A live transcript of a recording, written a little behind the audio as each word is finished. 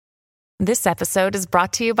This episode is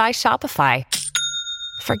brought to you by Shopify.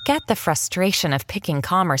 Forget the frustration of picking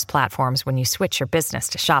commerce platforms when you switch your business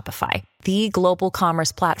to Shopify, the global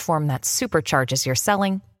commerce platform that supercharges your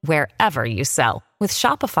selling wherever you sell. With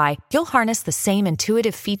Shopify, you'll harness the same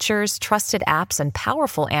intuitive features, trusted apps, and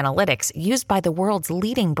powerful analytics used by the world's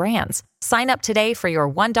leading brands. Sign up today for your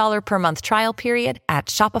 $1 per month trial period at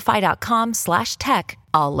shopify.com/tech,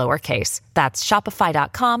 all lowercase. That's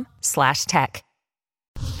shopify.com/tech.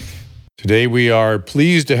 Today, we are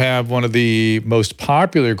pleased to have one of the most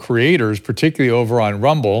popular creators, particularly over on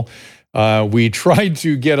Rumble. We tried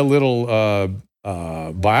to get a little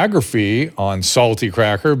biography on Salty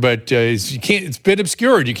Cracker, but it's a bit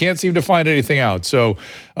obscured. You can't seem to find anything out. So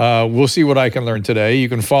we'll see what I can learn today. You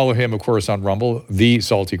can follow him, of course, on Rumble, The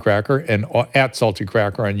Salty Cracker, and at Salty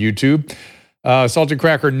Cracker on YouTube. Salty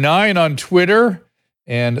Cracker 9 on Twitter.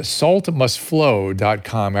 And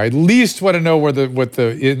saltmustflow.com. I at least want to know what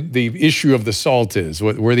the issue of the salt is,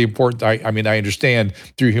 where the important. I understand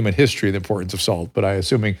through human history the importance of salt, but I'm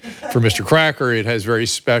assuming for Mr. Cracker it has very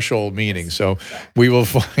special meaning. So we will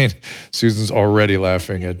find. Susan's already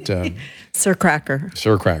laughing at Sir Cracker.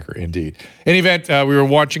 Sir Cracker, indeed. In any event, we were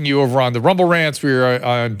watching you over on the Rumble Rants. We were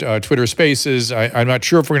on Twitter Spaces. I'm not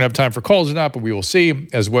sure if we're going to have time for calls or not, but we will see.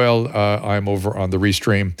 As well, I'm over on the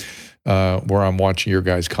Restream. Where I'm watching your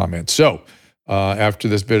guys' comments. So after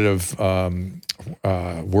this bit of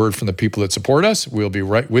word from the people that support us, we'll be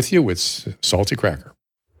right with you with Salty Cracker.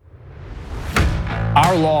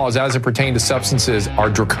 Our laws as it pertains to substances are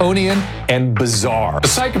draconian and bizarre. The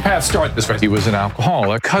psychopaths start this way. He was an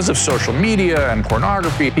alcoholic because of social media and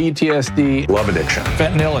pornography, PTSD, love addiction,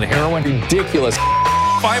 fentanyl and heroin. Ridiculous.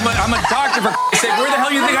 I'm a doctor, for sake. Where the hell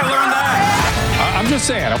do you think I learned that? I'm just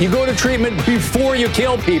saying, you go to treatment before you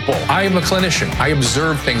kill people. I am a clinician. I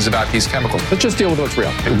observe things about these chemicals. Let's just deal with what's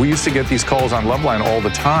real. We used to get these calls on Loveline all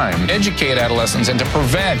the time. Educate adolescents and to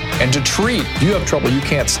prevent and to treat. If you have trouble you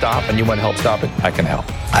can't stop and you want to help stop it, I can help.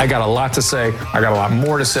 I got a lot to say. I got a lot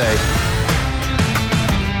more to say.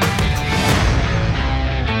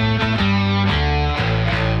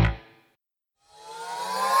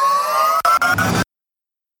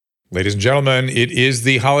 Ladies and gentlemen, it is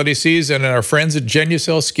the holiday season, and our friends at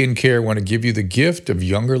Genucel Skincare want to give you the gift of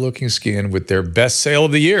younger-looking skin with their best sale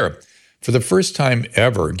of the year. For the first time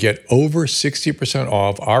ever, get over 60%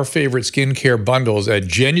 off our favorite skincare bundles at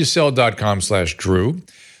Genucel.com/Drew.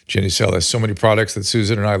 Genucel has so many products that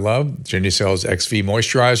Susan and I love. Genucel's XV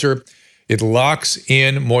Moisturizer. It locks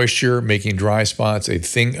in moisture, making dry spots a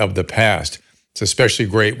thing of the past. It's especially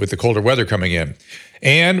great with the colder weather coming in.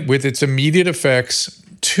 And with its immediate effects,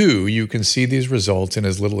 too, you can see these results in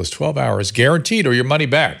as little as 12 hours, guaranteed, or your money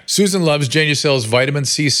back. Susan loves Genucel's Vitamin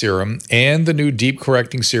C Serum and the new Deep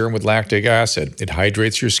Correcting Serum with lactic acid. It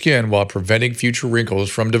hydrates your skin while preventing future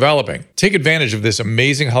wrinkles from developing. Take advantage of this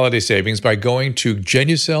amazing holiday savings by going to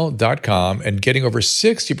Genucel.com and getting over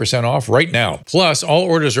 60% off right now. Plus, all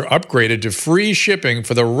orders are upgraded to free shipping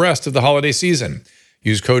for the rest of the holiday season.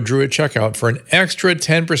 Use code DREW at checkout for an extra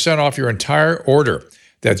 10% off your entire order.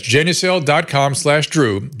 That's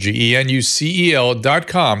Genucel.com/Drew,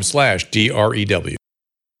 Genucel.com/DREW.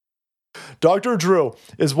 Dr. Drew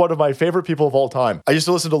is one of my favorite people of all time. I used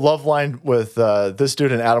to listen to Loveline with this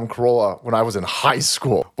dude and Adam Carolla when I was in high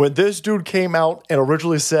school. When this dude came out and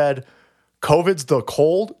originally said, COVID's the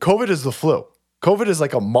cold, COVID is the flu. COVID is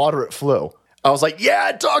like a moderate flu. I was like,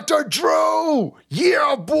 yeah, Dr. Drew!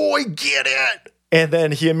 Yeah, boy, get it! And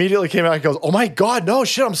then he immediately came out and goes, oh my God, no,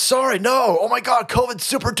 shit, I'm sorry, no. Oh my God, COVID's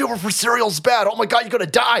super duper for cereal's bad. Oh my God, you're gonna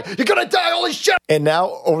die. You're gonna die, holy shit. And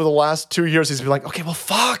now, over the last 2 years, he's been like, okay, well,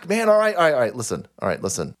 fuck, man, all right, listen.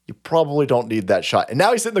 You probably don't need that shot. And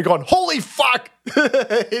now he's sitting there going, holy fuck.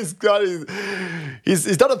 he's done a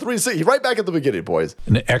 360. Right back at the beginning, boys.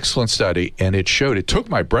 An excellent study, and it took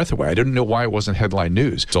my breath away. I didn't know why it wasn't headline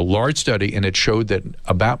news. It's a large study, and it showed that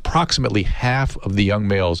approximately half of the young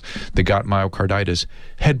males that got myocarditis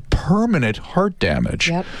had permanent heart damage.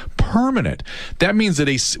 Yep. Permanent. That means that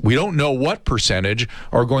we don't know what percentage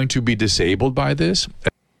are going to be disabled by this.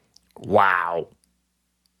 Wow.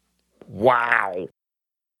 Wow.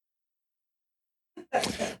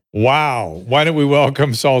 Why don't we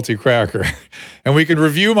welcome Salty Cracker? And we can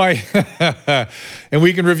review my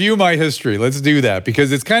history. Let's do that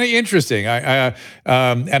because it's kind of interesting. And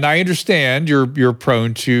I understand you're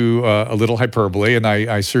prone to a little hyperbole, and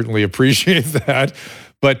I certainly appreciate that.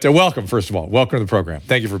 But welcome, first of all. Welcome to the program.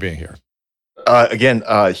 Thank you for being here. Again,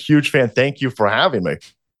 huge fan. Thank you for having me.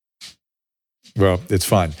 Well, it's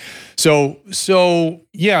fun. So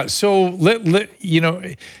yeah. So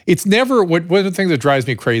it's never one of the things that drives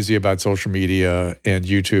me crazy about social media and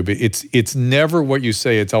YouTube. It's never what you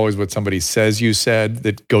say. It's always what somebody says you said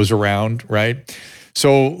that goes around, right?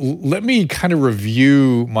 So let me kind of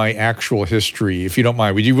review my actual history, if you don't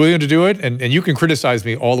mind. Would you be willing to do it? And you can criticize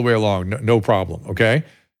me all the way along. No problem. Okay.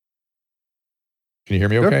 Can you hear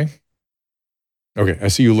me? Okay. Sure. Okay, I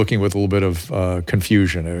see you looking with a little bit of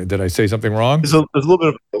confusion. Did I say something wrong? There's a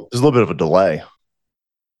little bit of a delay.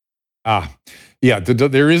 Yeah,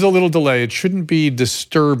 there is a little delay. It shouldn't be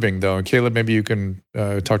disturbing, though. And Caleb, maybe you can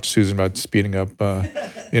talk to Susan about speeding up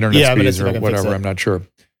internet speeds or whatever. I'm not sure.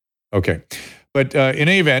 Okay, but in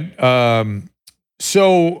any event,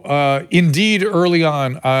 indeed, early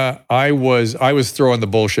on, I was throwing the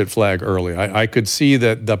bullshit flag early. I could see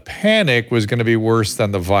that the panic was going to be worse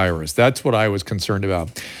than the virus. That's what I was concerned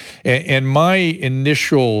about. And my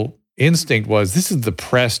initial instinct was, this is the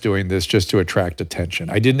press doing this just to attract attention.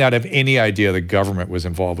 I did not have any idea the government was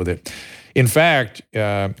involved with it. In fact,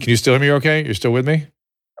 can you still hear me okay? You're still with me?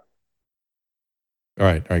 All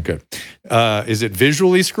right, good. Is it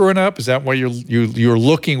visually screwing up? Is that why you're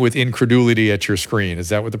looking with incredulity at your screen? Is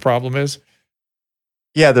that what the problem is?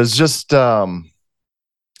 Yeah, there's just there's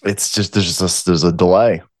a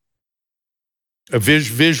delay. A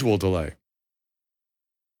visual delay.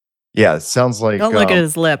 Yeah, it sounds like. Don't look at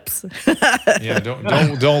his lips. Yeah,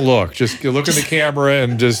 don't look. Just look at the camera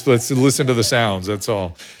and just let's listen to the sounds. That's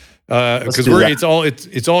all. Because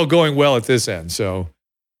it's all going well at this end. So.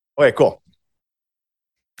 Okay, cool.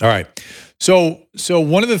 All right. So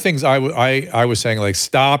one of the things I was saying, like,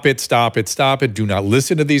 stop it. Do not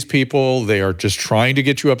listen to these people. They are just trying to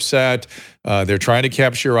get you upset. They're trying to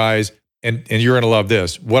capture your eyes. And you're going to love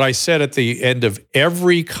this. What I said at the end of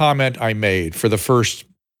every comment I made for the first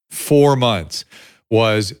 4 months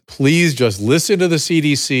was, please just listen to the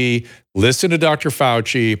CDC, listen to Dr.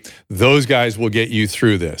 Fauci. Those guys will get you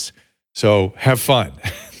through this. So have fun.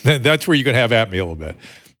 That's where you can have at me a little bit.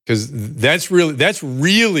 Because that's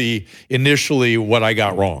really initially what I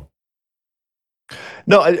got wrong.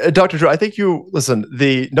 No, Dr. Drew, I think listen,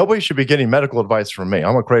 nobody should be getting medical advice from me.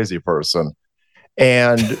 I'm a crazy person.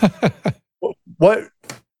 And what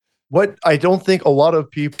I don't think a lot of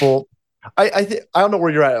people, I don't know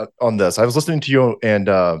where you're at on this. I was listening to you and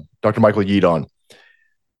Dr. Michael Yeadon.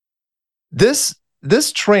 This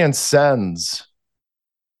transcends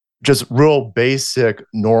just real basic,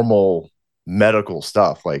 normal medical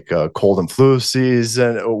stuff like cold and flu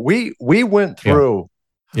season. We went through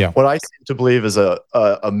what I seem to believe is a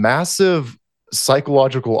massive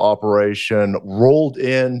psychological operation rolled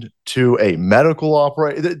into a medical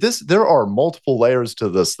operation. There are multiple layers to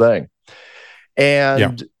this thing.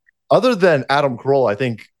 And other than Adam Carolla, I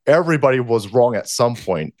think everybody was wrong at some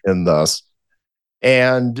point in this.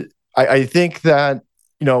 And I think that,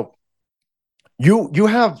 you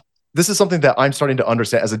have, this is something that I'm starting to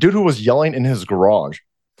understand. As a dude who was yelling in his garage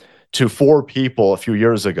to 4 people a few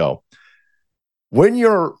years ago, when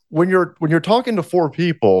you're talking to 4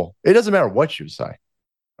 people, it doesn't matter what you say,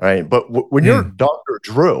 right? But when you're Dr.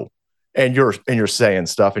 Drew and you're saying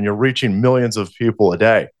stuff and you're reaching millions of people a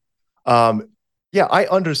day, I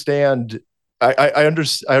understand. I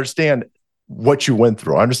understand what you went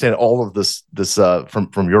through. I understand all of this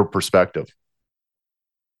from your perspective.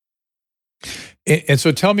 And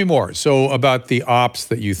so tell me more. So about the ops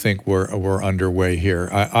that you think were underway here.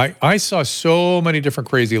 I saw so many different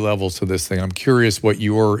crazy levels to this thing. I'm curious what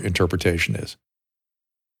your interpretation is.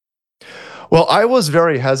 Well, I was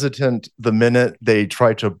very hesitant the minute they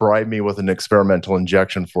tried to bribe me with an experimental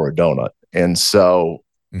injection for a donut. And so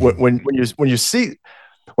when you see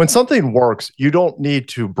when something works, you don't need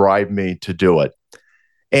to bribe me to do it.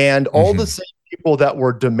 And all the same people that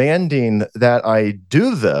were demanding that I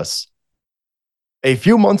do this a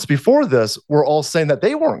few months before this were all saying that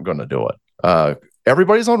they weren't going to do it.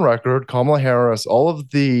 Everybody's on record. Kamala Harris, all of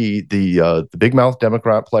the big mouth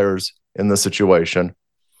Democrat players in this situation,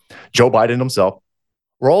 Joe Biden himself,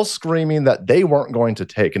 were all screaming that they weren't going to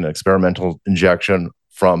take an experimental injection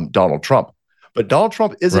from Donald Trump. But Donald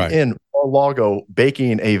Trump isn't in Mar-a-Lago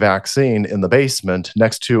baking a vaccine in the basement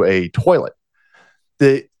next to a toilet.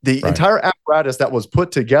 The entire apparatus that was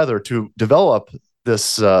put together to develop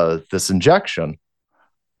this injection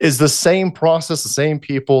is the same process, the same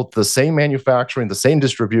people, the same manufacturing, the same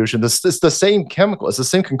distribution. It's the same chemical. It's the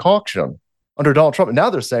same concoction under Donald Trump. And now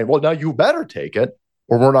they're saying, well, now you better take it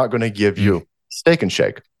or we're not going to give you Steak and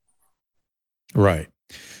Shake. Right.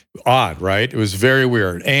 Odd, right? It was very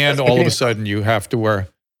weird. And all of a sudden you have to wear,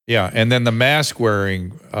 and then the mask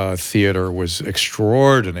wearing theater was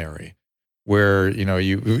extraordinary, where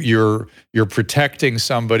you're protecting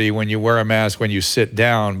somebody when you wear a mask when you sit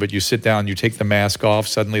down, but you sit down, you take the mask off,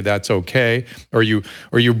 suddenly that's okay, or you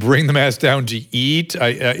bring the mask down to eat.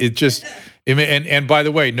 And by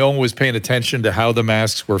the way, no one was paying attention to how the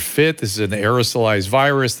masks were fit. This is an aerosolized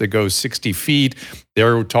virus that goes 60 feet. They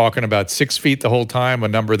were talking about 6 feet the whole time, a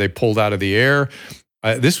number they pulled out of the air.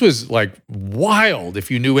 This was like wild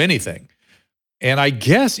if you knew anything. And I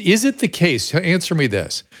guess, is it the case, answer me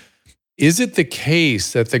this, is it the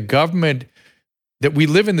case that the government, that we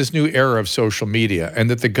live in this new era of social media and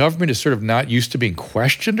that the government is sort of not used to being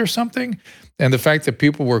questioned or something? And the fact that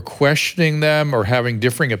people were questioning them or having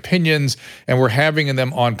differing opinions and were having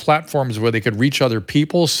them on platforms where they could reach other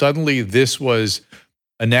people, suddenly this was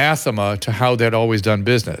anathema to how they'd always done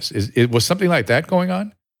business. Was something like that going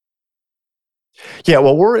on? Yeah,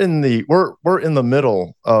 well, we're in the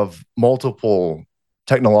middle of multiple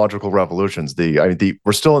technological revolutions.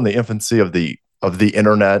 We're still in the infancy of the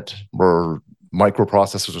internet, where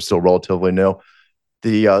microprocessors are still relatively new.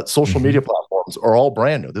 The social media platforms are all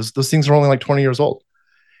brand new. Those things are only like 20 years old.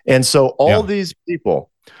 And so all these people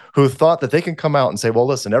who thought that they can come out and say, well,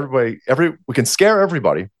 listen, we can scare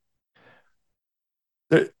everybody.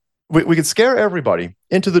 We can scare everybody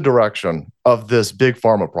into the direction of this big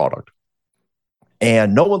pharma product.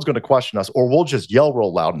 And no one's going to question us, or we'll just yell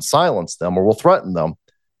real loud and silence them, or we'll threaten them.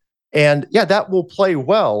 And yeah, that will play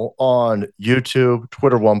well on YouTube,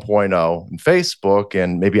 Twitter 1.0, and Facebook,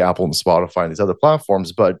 and maybe Apple and Spotify and these other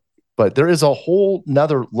platforms. But there is a whole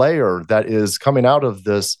nother layer that is coming out of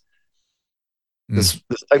this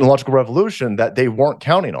technological revolution that they weren't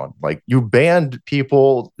counting on. Like, you banned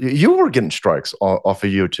people, you were getting strikes off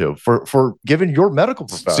of YouTube for giving your medical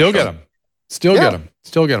profession. Still get them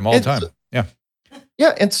all the time.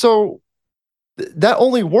 Yeah, and so that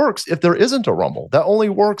only works if there isn't a Rumble. That only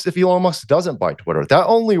works if Elon Musk doesn't buy Twitter. That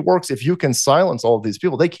only works if you can silence all of these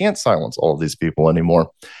people. They can't silence all of these people anymore.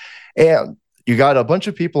 And you got a bunch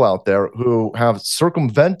of people out there who have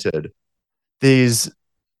circumvented these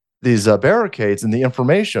barricades in the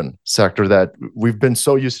information sector that we've been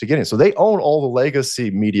so used to getting. So they own all the legacy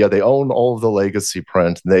media. They own all of the legacy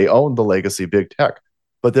print. They own the legacy big tech.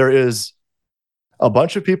 But there is a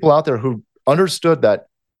bunch of people out there who understood that.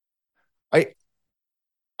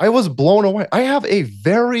 I was blown away. I have a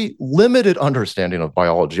very limited understanding of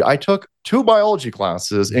biology. I took 2 biology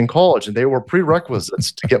classes in college, and they were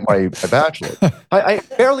prerequisites to get my bachelor. I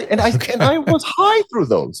barely, and I was high through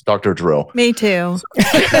those, Dr. Drew. Me too.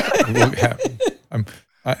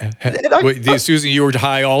 Wait, Susan, you were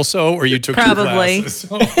high also, or you took 2 Probably. classes?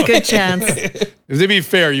 Good chance. To be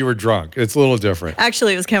fair, you were drunk. It's a little different.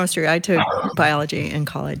 Actually, it was chemistry. I took biology in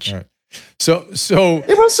college. Right. So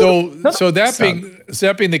that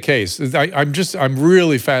being the case, I'm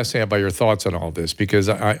really fascinated by your thoughts on all this, because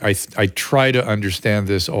I try to understand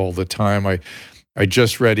this all the time. I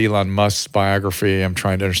just read Elon Musk's biography. I'm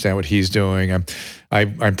trying to understand what he's doing.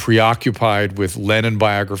 I'm preoccupied with Lenin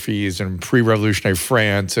biographies and pre-revolutionary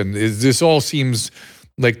France, and this all seems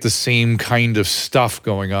like the same kind of stuff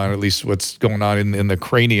going on, at least what's going on in the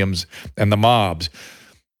craniums and the mobs.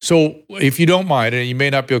 So if you don't mind, and you may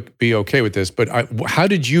not be okay with this, but how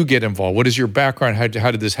did you get involved? What is your background? How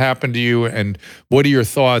did this happen to you? And what are your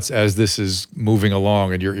thoughts as this is moving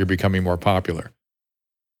along and you're becoming more popular?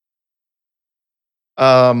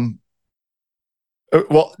 Well,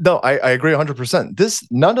 no, I agree 100%.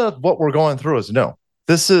 None of what we're going through is new.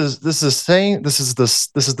 This is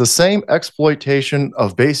the same exploitation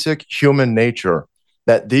of basic human nature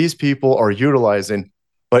that these people are utilizing,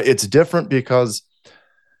 but it's different because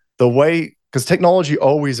technology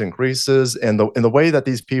always increases, and the way that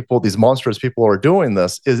these monstrous people are doing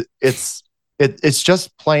this is it's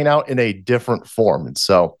just playing out in a different form. And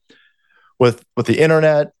so with the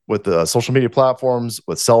internet, with the social media platforms,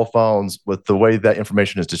 with cell phones, with the way that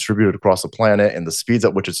information is distributed across the planet and the speeds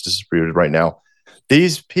at which it's distributed right now,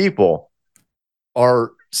 these people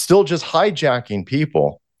are still just hijacking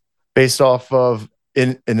people based off of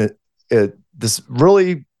this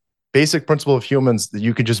really basic principle of humans, that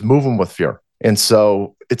you can just move them with fear. And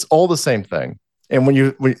so it's all the same thing. And when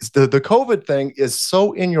the COVID thing is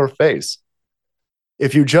so in your face,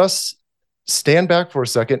 if you just stand back for a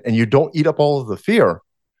second and you don't eat up all of the fear,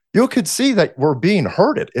 you could see that we're being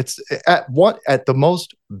herded. It's at the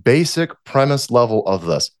most basic premise level of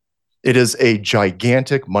this. It is a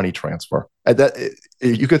gigantic money transfer.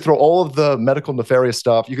 You could throw all of the medical nefarious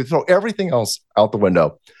stuff. You could throw everything else out the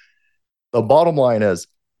window. The bottom line is,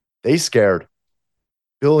 they scared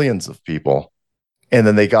billions of people, and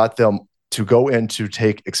then they got them to go in to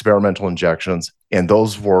take experimental injections, and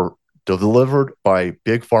those were delivered by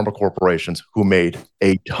big pharma corporations who made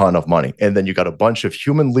a ton of money. And then you got a bunch of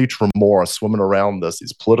human leech remorse swimming around this,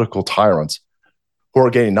 these political tyrants who are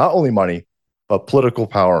gaining not only money, but political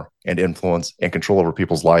power and influence and control over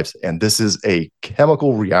people's lives. And this is a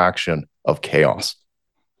chemical reaction of chaos.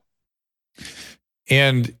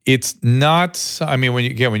 And it's not, I mean,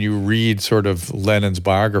 when you read sort of Lenin's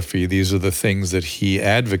biography, these are the things that he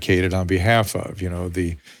advocated on behalf of,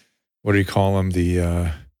 what do you call them?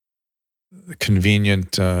 The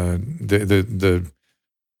convenient, I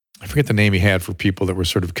forget the name he had for people that were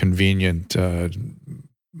sort of convenient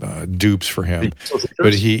dupes for him.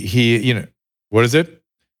 But he, what is it?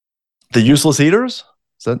 The useless eaters?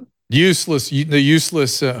 Is that? The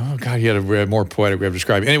useless. Oh God, he had a more poetic way of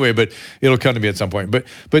describing. Anyway, but it'll come to me at some point.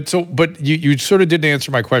 But you sort of didn't answer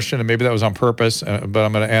my question, and maybe that was on purpose. But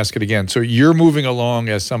I'm going to ask it again. So you're moving along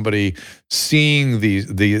as somebody seeing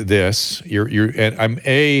this. You're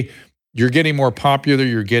getting more popular.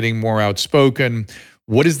 You're getting more outspoken.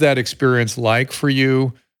 What is that experience like for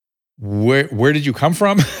you? Where did you come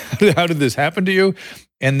from? How did this happen to you?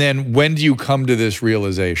 And then when do you come to this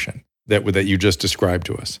realization that you just described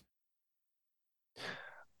to us?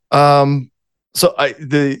 So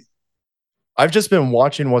I've just been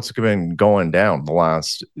watching what's been going down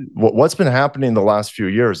what's been happening the last few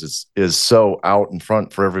years is so out in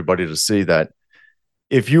front for everybody to see that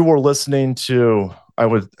if you were listening to,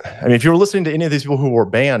 if you were listening to any of these people who were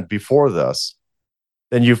banned before this,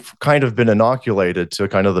 then you've kind of been inoculated to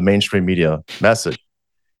kind of the mainstream media message.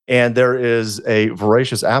 And there is a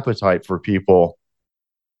voracious appetite for people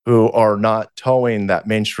who are not towing that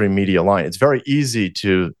mainstream media line. It's very easy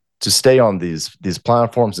to stay on these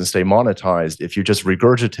platforms and stay monetized if you just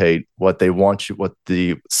regurgitate what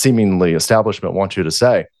the seemingly establishment wants you to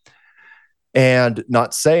say. And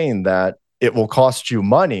not saying that it will cost you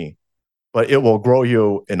money, but it will grow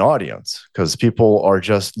you an audience, because people are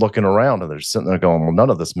just looking around and they're sitting there going, well, none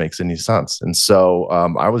of this makes any sense. And so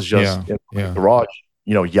I was just in the garage,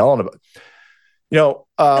 yelling about,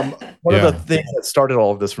 one of the things that started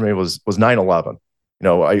all of this for me was 9/11.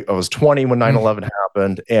 I was 20 when 9/11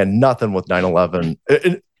 happened, and nothing with 9/11.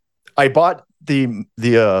 I bought the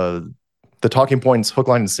talking points hook,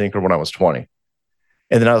 line, and sinker when I was 20.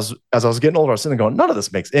 And then as I was getting older, I was sitting there going, none of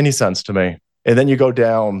this makes any sense to me. And then you go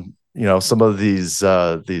down, some of these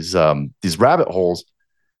rabbit holes,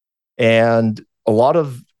 and a lot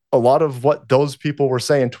of what those people were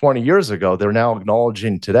saying 20 years ago, they're now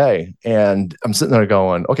acknowledging today. And I'm sitting there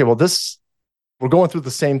going, okay, well, we're going through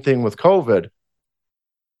the same thing with COVID.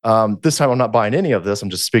 This time I'm not buying any of this. I'm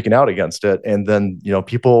just speaking out against it. And then,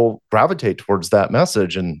 people gravitate towards that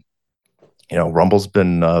message. And, Rumble's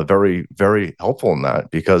been very, very helpful in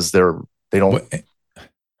that, because they don't.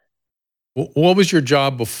 What was your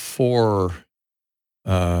job before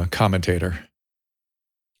Commentator?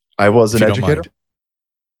 I was an educator.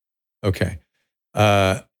 Okay.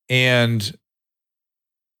 And,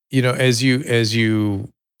 as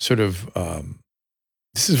you sort of,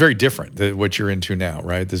 this is very different than what you're into now,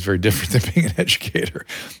 right? This is very different than being an educator.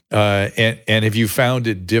 And have you found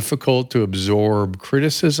it difficult to absorb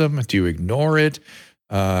criticism? Do you ignore it?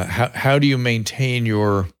 How do you maintain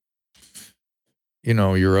your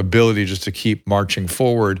ability just to keep marching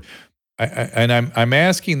forward? I'm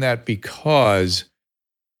asking that because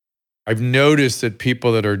I've noticed that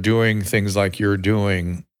people that are doing things like you're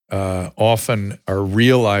doing often are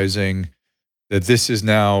realizing that this is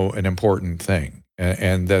now an important thing.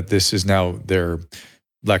 And that this is now their,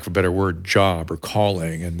 lack of a better word, job or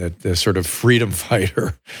calling, and that the sort of freedom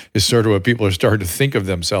fighter is sort of what people are starting to think of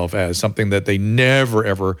themselves as, something that they never,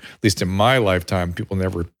 ever, at least in my lifetime, people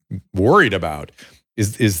never worried about.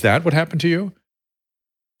 Is that what happened to you?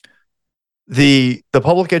 The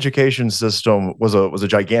public education system was a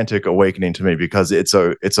gigantic awakening to me, because it's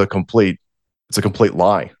a complete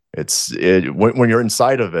lie. When you're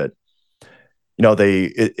inside of it,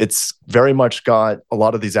 it's very much got a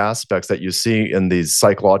lot of these aspects that you see in these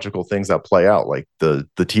psychological things that play out. Like the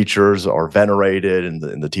teachers are venerated,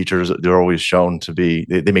 and the teachers, they're always shown to be,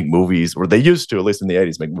 they make movies, or they used to, at least in the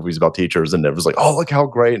 80s, make movies about teachers, and it was like, oh, look how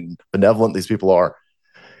great and benevolent these people are.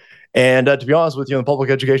 And to be honest with you, in the public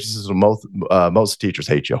education system, most teachers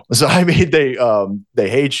hate you. So they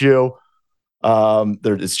hate you.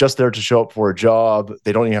 It's just there to show up for a job.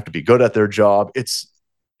 They don't even have to be good at their job. It's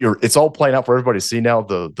all playing out for everybody to see now.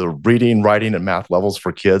 The reading, writing, and math levels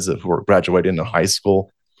for kids who are graduating in high school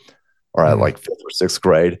are at like 5th or 6th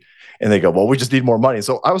grade. And they go, well, we just need more money.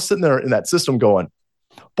 So I was sitting there in that system going,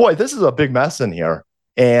 boy, this is a big mess in here.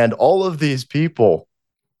 And all of these people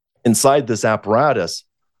inside this apparatus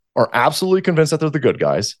are absolutely convinced that they're the good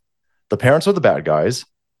guys. The parents are the bad guys.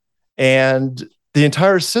 And the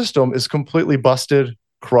entire system is completely busted,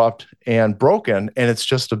 corrupt, and broken. And it's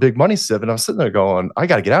just a big money sieve. And I was sitting there going, I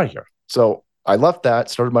got to get out of here. So I left that,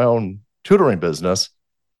 started my own tutoring business.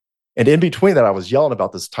 And in between that, I was yelling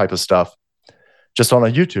about this type of stuff just on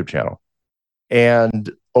a YouTube channel.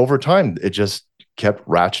 And over time, it just kept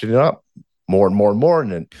ratcheting up more and more and more.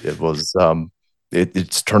 And it was,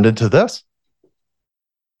 it's turned into this.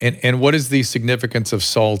 And what is the significance of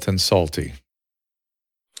salt and salty?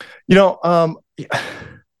 You know,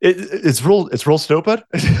 it's real stupid.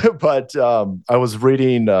 But I was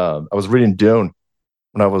reading Dune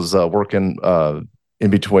when I was working in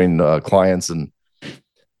between clients and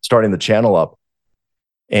starting the channel up.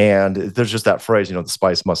 And there's just that phrase, the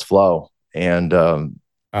spice must flow. And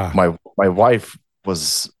my wife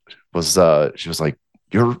was she was like,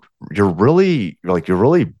 you're really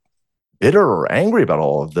bitter or angry about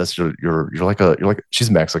all of this. You're like she's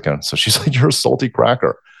Mexican, so she's like, you're a salty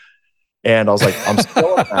cracker. And I was like, I'm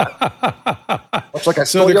still in that. Much like I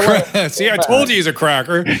stole See, I told you he's a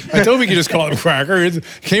cracker. I told him we could just call him cracker. It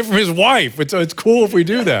came from his wife. It's cool if we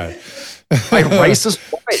do that. My racist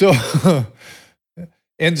wife.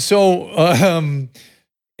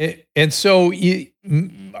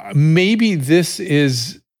 Maybe this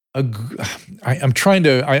is I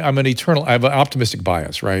have an optimistic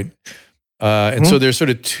bias, right? And so there's sort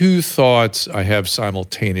of two thoughts I have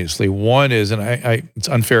simultaneously. One is, and it's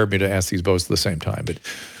unfair of me to ask these both at the same time, but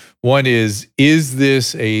one is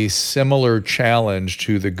this a similar challenge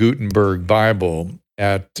to the Gutenberg Bible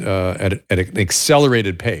at an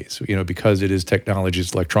accelerated pace? Because it is technology,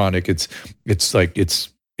 it's electronic, it's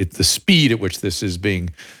the speed at which this is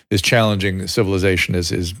challenging civilization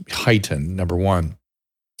is heightened, number one.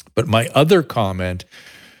 But my other comment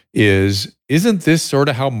isn't this sort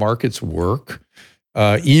of how markets work?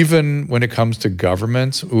 Even when it comes to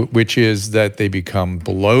governments, which is that they become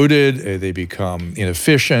bloated, they become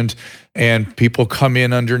inefficient, and people come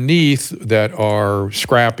in underneath that are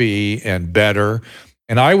scrappy and better.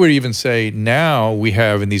 And I would even say now we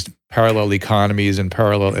have in these parallel economies and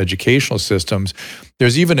parallel educational systems,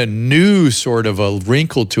 there's even a new sort of a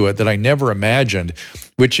wrinkle to it that I never imagined,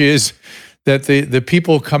 which is that the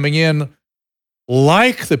people coming in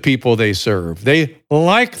like the people they serve. They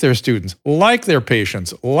like their students, like their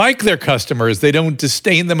patients, like their customers. They don't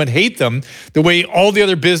disdain them and hate them the way all the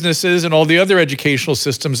other businesses and all the other educational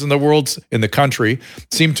systems in the world, in the country,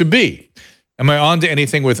 seem to be. Am I on to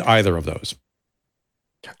anything with either of those?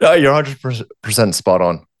 You're 100% spot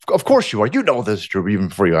on. Of course you are. You know this, Drew, even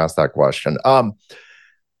before you asked that question.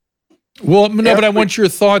 Well, no, but I want your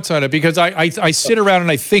thoughts on it, because I sit around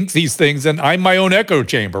and I think these things, and I'm my own echo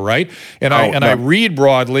chamber, right? And I read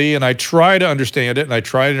broadly, and I try to understand it, and I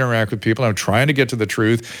try to interact with people, and I'm trying to get to the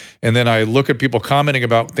truth. And then I look at people commenting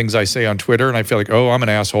about things I say on Twitter, and I feel like, oh, I'm an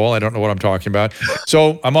asshole. I don't know what I'm talking about.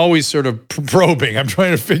 So I'm always sort of probing. I'm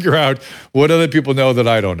trying to figure out what other people know that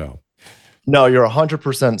I don't know. No, you're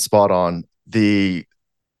 100% spot on. The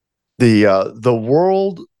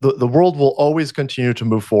world will always continue to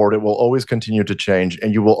move forward. It will always continue to change,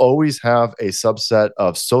 and you will always have a subset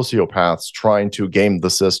of sociopaths trying to game the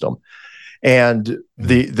system. And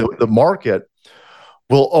the market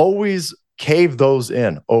will always cave those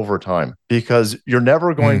in over time, because you're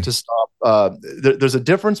never going to stop. There's a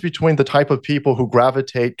difference between the type of people who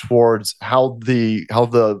gravitate towards how the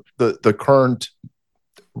current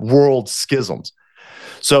world schisms.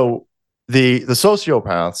 So the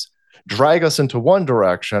sociopaths drag us into one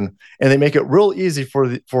direction, and they make it real easy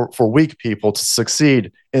for weak people to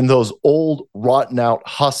succeed in those old, rotten out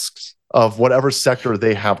husks of whatever sector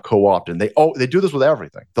they have co-opted. They do this with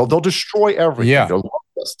everything. They'll destroy everything. Yeah. They're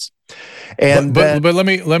lobbyists. And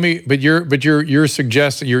you're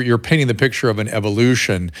suggesting you're painting the picture of an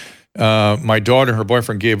evolution. My daughter and her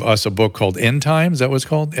boyfriend gave us a book called End Times. Is that what it's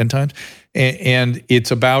called? End Times? And it's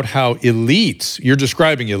about how elites, you're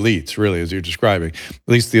describing elites, really, as you're describing. At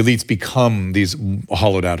least the elites become these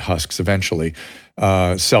hollowed out husks eventually,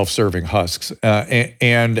 self-serving husks,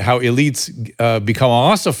 and how elites become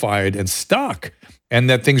ossified and stuck, and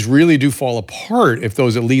that things really do fall apart if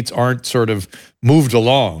those elites aren't sort of moved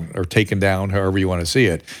along or taken down, however you want to see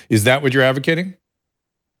it. Is that what you're advocating?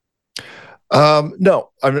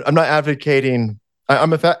 No, I'm not advocating.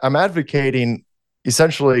 I'm advocating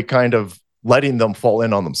essentially kind of letting them fall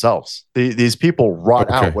in on themselves. These people rot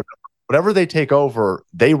out. Whatever they take over,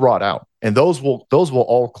 they rot out, and those will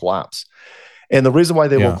all collapse. And the reason why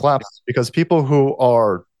they will collapse is because people who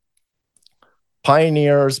are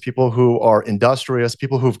pioneers, people who are industrious,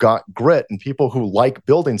 people who've got grit, and people who like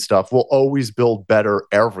building stuff will always build better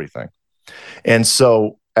everything. And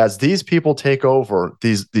so as these people take over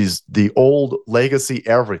the old legacy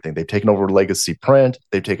everything, they've taken over legacy print,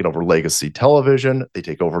 they've taken over legacy television,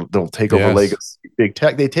 they'll take over legacy big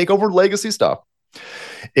tech, they take over legacy stuff.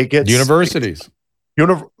 It gets universities.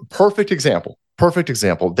 Perfect example.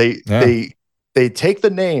 They take the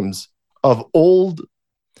names of old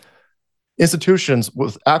institutions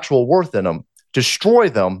with actual worth in them, destroy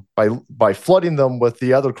them by flooding them with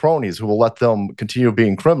the other cronies who will let them continue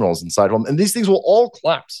being criminals inside them, and these things will all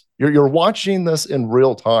collapse. You're watching this in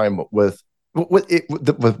real time with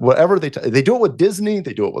whatever they do it with Disney,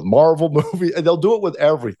 they do it with Marvel movies, and they'll do it with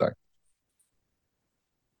everything.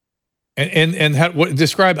 And what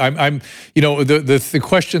describe? I'm the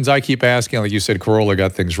questions I keep asking, like you said, Corolla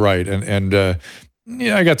got things right, and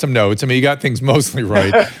I got some notes. I mean, he got things mostly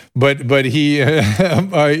right, but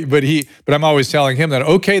I'm always telling him that,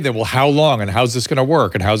 okay, then, well, how long and how's this going to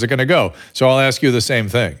work and how's it going to go? So I'll ask you the same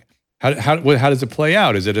thing. How does it play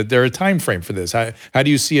out? Is there a time frame for this? How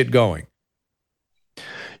do you see it going?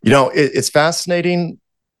 It's fascinating.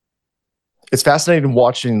 It's fascinating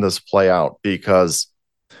watching this play out, because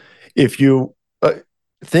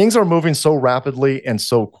things are moving so rapidly and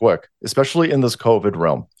so quick, especially in this COVID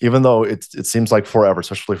realm, even though it seems like forever,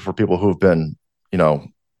 especially for people who've been,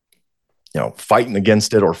 fighting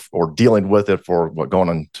against it or dealing with it for going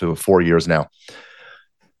on to 4 years now.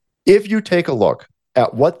 If you take a look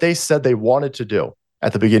at what they said they wanted to do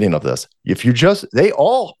at the beginning of this, they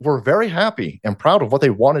all were very happy and proud of what they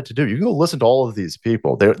wanted to do. You can go listen to all of these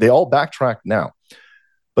people. They all backtrack now.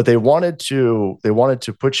 But they wanted to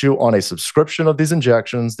put you on a subscription of these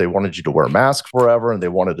injections. They wanted you to wear masks forever, and they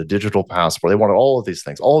wanted a digital passport. They wanted all of these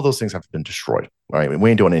things. All of those things have been destroyed. Right? I mean, we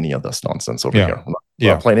ain't doing any of this nonsense over here.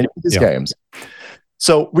 We're not playing any of these games.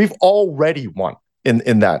 So we've already won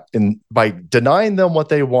by denying them what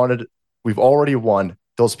they wanted. We've already won.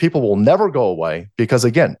 Those people will never go away, because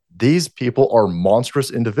again, these people are monstrous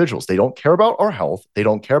individuals. They don't care about our health. They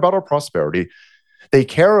don't care about our prosperity. They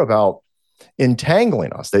care about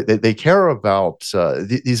entangling us. They care about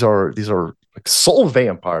these are like soul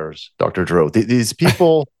vampires, Dr. Drew. These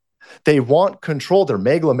people, they want control. They're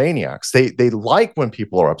megalomaniacs. They like when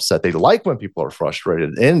people are upset. They like when people are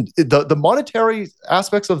frustrated. And the monetary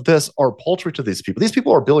aspects of this are paltry to these people. These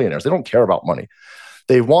people are billionaires. They don't care about money.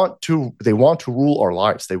 They want to rule our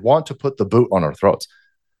lives. They want to put the boot on our throats.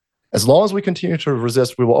 As long as we continue to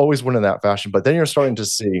resist, we will always win in that fashion. But then you're starting to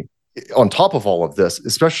see, on top of all of this,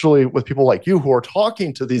 especially with people like you who are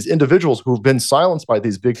talking to these individuals who've been silenced by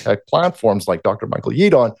these big tech platforms like Dr. Michael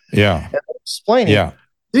Yeadon, and explaining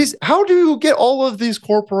how do you get all of these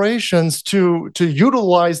corporations to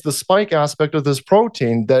utilize the spike aspect of this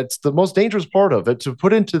protein that's the most dangerous part of it to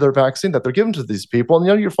put into their vaccine that they're giving to these people.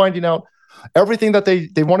 And you're finding out everything that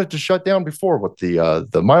they wanted to shut down before, with the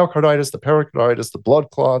myocarditis, the pericarditis, the blood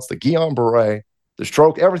clots, the Guillain-Barré, the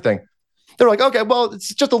stroke, everything. They're like, okay, well,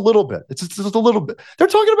 it's just a little bit. It's just a little bit. They're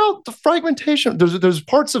talking about the fragmentation. There's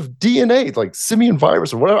parts of DNA, like simian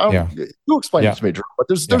virus or whatever. You explain it to me, Drew. But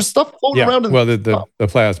there's stuff floating around. The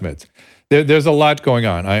plasmids. There's a lot going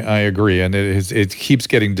on. I agree, and it keeps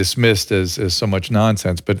getting dismissed as so much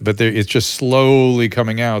nonsense. But it's just slowly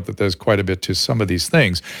coming out that there's quite a bit to some of these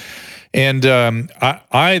things. And when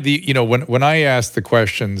I ask the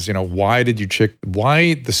questions, why did you check?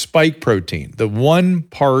 Why the spike protein, the one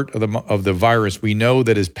part of the virus we know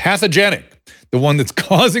that is pathogenic, the one that's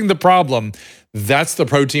causing the problem, that's the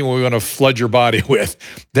protein we want to flood your body with.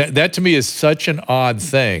 That to me is such an odd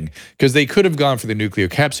thing, because they could have gone for the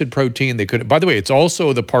nucleocapsid protein. They could. By the way, it's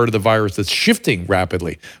also the part of the virus that's shifting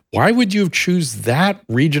rapidly. Why would you choose that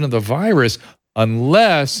region of the virus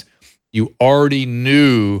unless you already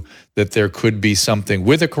knew that there could be something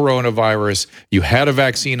with a coronavirus, you had a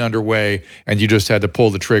vaccine underway, and you just had to pull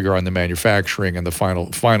the trigger on the manufacturing and the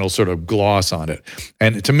final sort of gloss on it?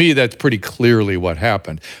 And to me, that's pretty clearly what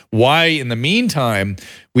happened. Why, in the meantime,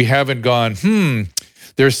 we haven't gone,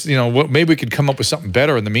 there's, maybe we could come up with something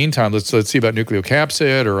better in the meantime. Let's see about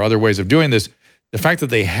nucleocapsid or other ways of doing this. The fact that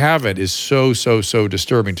they haven't is so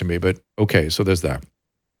disturbing to me. But okay, so there's that.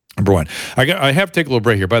 Number one, I have to take a little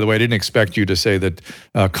break here. By the way, I didn't expect you to say that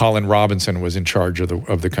Colin Robinson was in charge of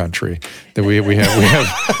the country. That we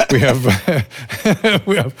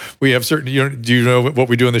have certain. Do you know what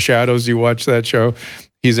we do in the shadows? Do you watch that show?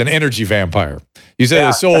 He's an energy vampire. You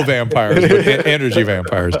said soul vampires, but energy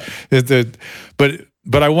vampires.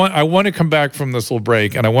 But I want to come back from this little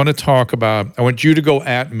break, and I want to talk about. I want you to go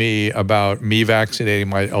at me about me vaccinating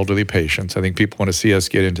my elderly patients. I think people want to see us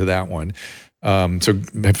get into that one. So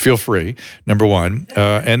feel free, number one.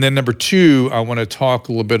 And then number two, I want to talk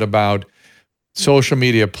a little bit about social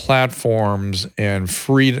media platforms and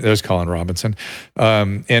freedom. There's Colin Robinson.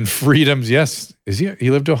 And freedoms. Yes. He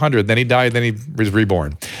lived to 100. Then he died. Then he was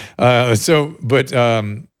reborn. A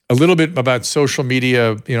little bit about social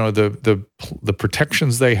media, the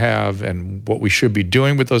protections they have and what we should be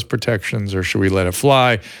doing with those protections, or should we let it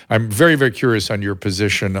fly? I'm very, very curious on your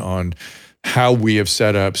position on how we have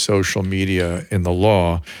set up social media in the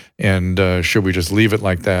law, and should we just leave it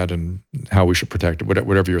like that, and how we should protect it,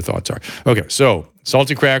 whatever your thoughts are. Okay, so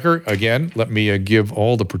Salty Cracker, again, let me give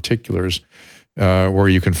all the particulars where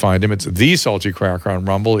you can find him. It's The Salty Cracker on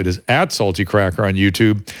Rumble. It is at Salty Cracker on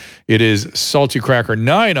YouTube. It is Salty Cracker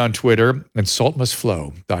 9 on Twitter, and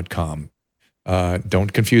saltmustflow.com.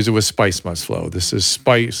 Don't confuse it with Spice Must Flow. This is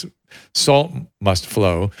Salt Must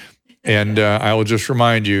Flow. And I will just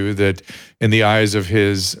remind you that in the eyes of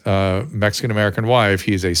his Mexican-American wife,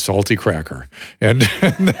 he's a salty cracker. And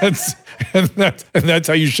that's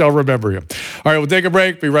how you shall remember him. All right, we'll take a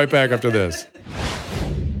break. Be right back after this.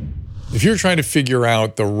 If you're trying to figure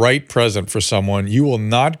out the right present for someone, you will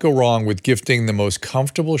not go wrong with gifting the most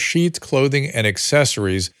comfortable sheets, clothing, and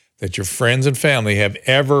accessories that your friends and family have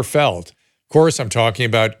ever felt. Of course, I'm talking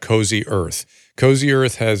about Cozy Earth. Cozy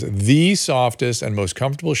Earth has the softest and most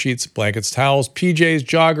comfortable sheets, blankets, towels, PJs,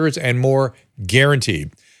 joggers, and more,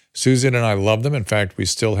 guaranteed. Susan and I love them. In fact, we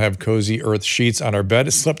still have Cozy Earth sheets on our bed. I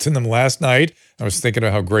slept in them last night. I was thinking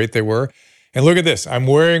of how great they were. And look at this. I'm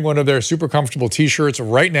wearing one of their super comfortable t-shirts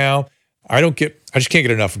right now. I just can't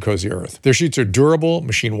get enough of Cozy Earth. Their sheets are durable,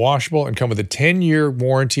 machine washable, and come with a 10-year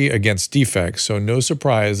warranty against defects. So no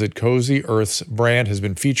surprise that Cozy Earth's brand has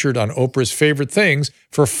been featured on Oprah's Favorite Things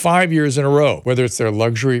for 5 years in a row. Whether it's their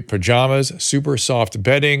luxury pajamas, super soft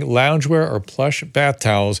bedding, loungewear, or plush bath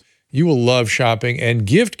towels, you will love shopping and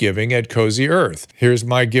gift giving at Cozy Earth. Here's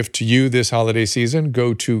my gift to you this holiday season.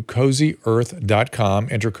 Go to CozyEarth.com,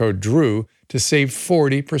 enter code DREW to save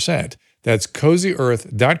 40%. That's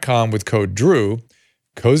CozyEarth.com with code DREW.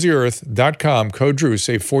 CozyEarth.com, code DREW,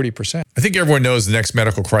 save 40%. I think everyone knows the next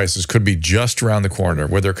medical crisis could be just around the corner,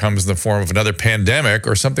 whether it comes in the form of another pandemic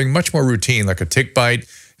or something much more routine like a tick bite.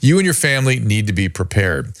 You and your family need to be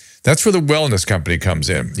prepared. That's where the Wellness Company comes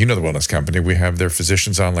in. You know the Wellness Company. We have their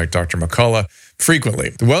physicians on, like Dr. McCullough,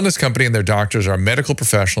 frequently. The Wellness Company and their doctors are medical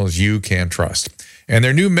professionals you can trust. And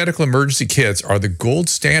their new medical emergency kits are the gold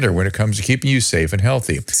standard when it comes to keeping you safe and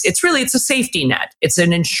healthy. It's a safety net. It's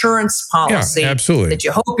an insurance policy absolutely. That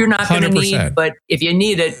you hope you're not going to need, but if you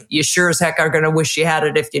need it, you sure as heck are going to wish you had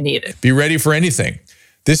it if you need it. Be ready for anything.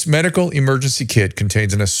 This medical emergency kit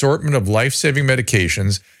contains an assortment of life-saving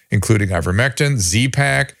medications, including ivermectin,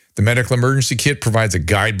 Z-Pak. The medical emergency kit provides a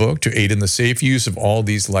guidebook to aid in the safe use of all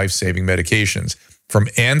these life-saving medications. From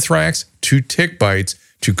anthrax to tick bites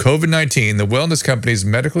to COVID-19, the Wellness Company's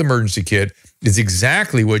medical emergency kit is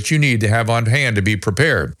exactly what you need to have on hand to be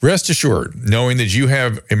prepared. Rest assured, knowing that you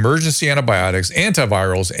have emergency antibiotics,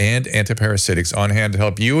 antivirals, and antiparasitics on hand to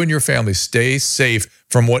help you and your family stay safe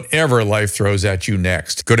from whatever life throws at you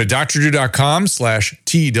next. Go to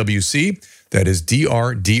drdrew.com/TWC. That is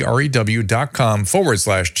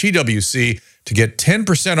DRDREW.com/TWC to get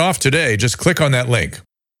 10% off today. Just click on that link.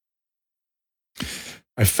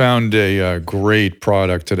 I found a great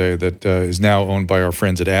product today that is now owned by our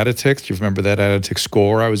friends at Additix. Do you remember that Additix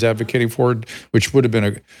score I was advocating for, which would have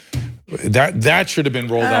been that should have been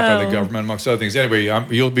rolled out by the government, amongst other things. Anyway, I'm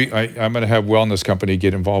going to have Wellness Company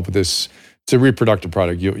get involved with this. It's a reproductive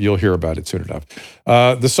product. You'll hear about it soon enough.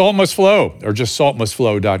 The Salt Must Flow, or just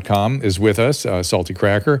saltmustflow.com, is with us, Salty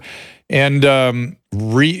Cracker. And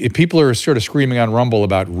people are sort of screaming on Rumble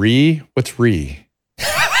about what's re?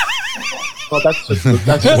 Well, that's just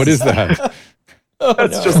what is that?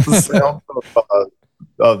 That's just the sound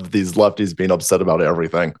of these lefties being upset about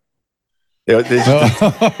everything. They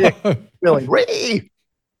just feeling re.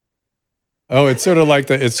 Oh, it's sort of like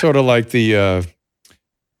the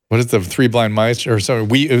what is the Three Blind Mice or something?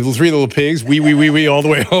 Three Little Pigs. We all the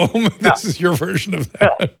way home. This is your version of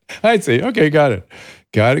that. I see. Okay, got it.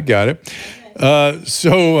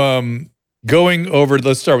 Going over.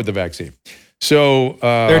 Let's start with the vaccine. So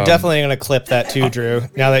they're definitely going to clip that too, Drew.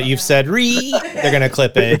 Now that you've said re, they're going to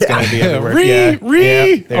clip it. It's going to be everywhere.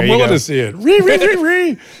 Re. I'm willing to see it.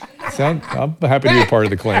 Re. I'm happy to be a part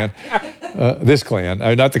of the clan. This clan,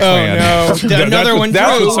 not the clan. Oh, no. Another one.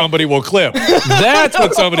 That's what somebody will clip. That's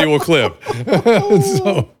what somebody will clip.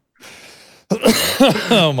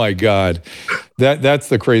 Oh my God, that's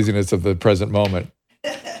the craziness of the present moment.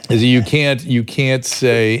 Is you can't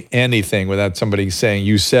say anything without somebody saying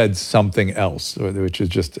you said something else, which is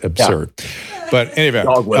just absurd. Yeah. But anyway,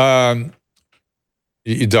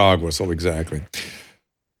 dog whistle, exactly.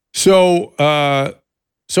 So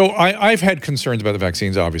So I've had concerns about the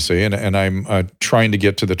vaccines, obviously, and I'm trying to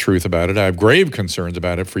get to the truth about it. I have grave concerns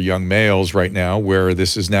about it for young males right now, where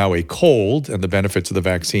this is now a cold and the benefits of the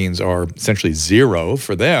vaccines are essentially zero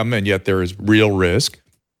for them, and yet there is real risk.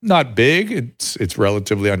 Not big, it's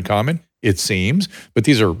relatively uncommon, it seems, but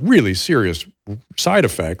these are really serious side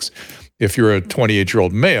effects. If you're a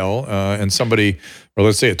 28-year-old male and somebody, or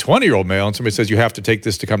let's say a 20-year-old male, and somebody says you have to take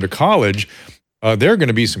this to come to college, there are going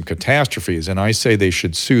to be some catastrophes, and I say they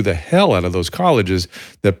should sue the hell out of those colleges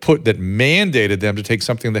that mandated them to take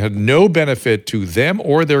something that had no benefit to them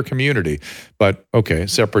or their community. But okay,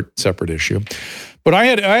 separate issue. But I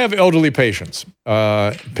have elderly patients,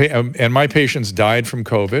 and my patients died from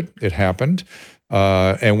COVID. It happened,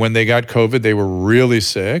 and when they got COVID, they were really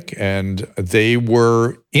sick, and they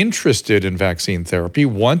were interested in vaccine therapy,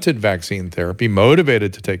 wanted vaccine therapy,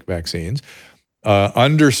 motivated to take vaccines.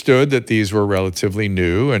 Understood that these were relatively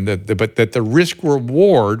new, and but that the risk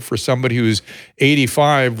reward for somebody who's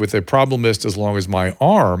 85 with a problem list as long as my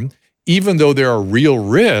arm, even though there are real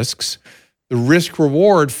risks, the risk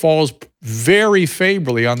reward falls very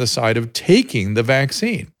favorably on the side of taking the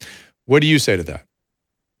vaccine. What do you say to that?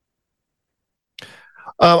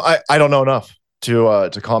 I don't know enough to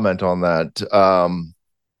comment on that.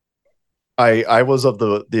 I was of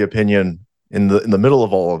the opinion in the middle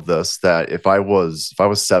of all of this that if I was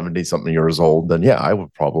 70 something years old, then yeah, I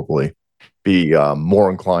would probably be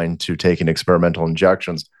more inclined to taking experimental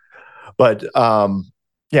injections. But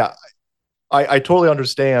yeah, I totally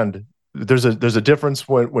understand. There's a difference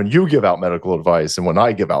when you give out medical advice and when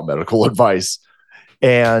I give out medical advice.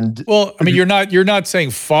 And well, I mean, you're not saying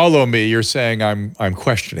follow me. You're saying I'm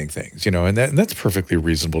questioning things, and that's perfectly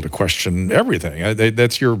reasonable to question everything.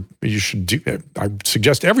 You should do. I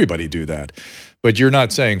suggest everybody do that, but you're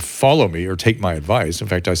not saying follow me or take my advice. In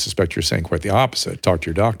fact, I suspect you're saying quite the opposite. Talk to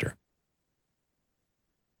your doctor.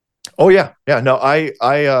 Oh yeah. No, I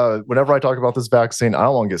whenever I talk about this vaccine, I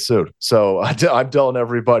don't want to get sued. So I'm telling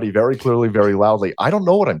everybody very clearly, very loudly, I don't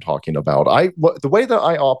know what I'm talking about. The way that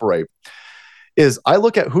I operate is I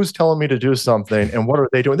look at who's telling me to do something and what are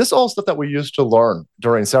they doing. This is all stuff that we used to learn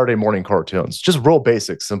during Saturday morning cartoons, just real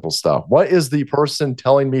basic, simple stuff. What is the person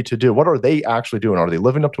telling me to do? What are they actually doing? Are they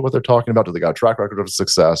living up to what they're talking about? Do they got a track record of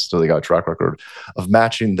success? Do they got a track record of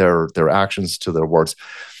matching their actions to their words?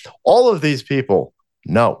 All of these people,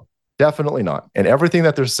 no, definitely not. And everything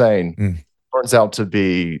that they're saying turns out to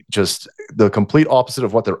be just the complete opposite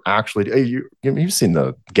of what they're actually doing. You've seen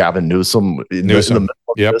the Gavin Newsom. In the middle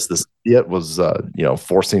of this idiot was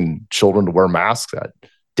forcing children to wear masks at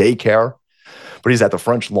daycare, but he's at the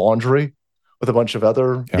French Laundry with a bunch of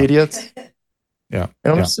other idiots. Yeah.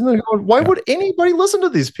 And I'm sitting there going, why would anybody listen to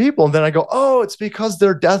these people? And then I go, oh, it's because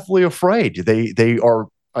they're deathly afraid. They are.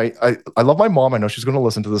 I love my mom. I know she's going to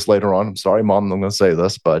listen to this later on. I'm sorry, Mom, I'm going to say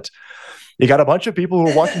this, but you got a bunch of people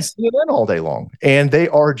who are watching CNN all day long, and they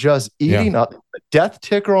are just eating up a death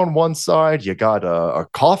ticker on one side. You got a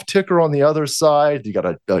cough ticker on the other side. You got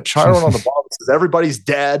a chiron on the bottom that says everybody's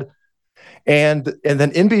dead. And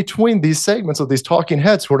then in between these segments of these talking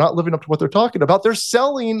heads who are not living up to what they're talking about, they're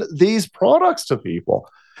selling these products to people.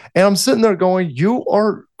 And I'm sitting there going, you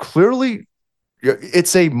are clearly,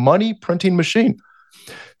 it's a money printing machine.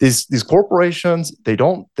 These corporations, they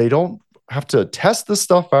don't have to test this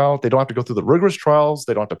stuff out. They don't have to go through the rigorous trials.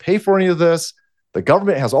 They don't have to pay for any of this. The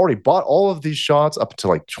government has already bought all of these shots up to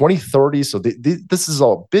like 2030. So this is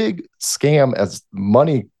a big scam as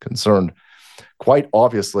money concerned. Quite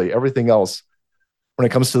obviously, everything else, when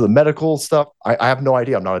it comes to the medical stuff, I have no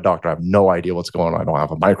idea. I'm not a doctor. I have no idea what's going on. I don't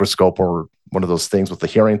have a microscope or one of those things with the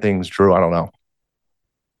hearing things. Drew, I don't know.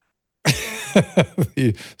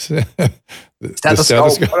 the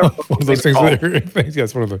stethoscope, one of those things.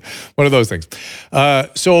 Yes, one of those things.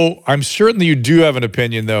 So I'm certain that you do have an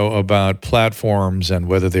opinion, though, about platforms and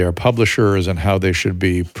whether they are publishers and how they should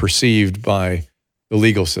be perceived by the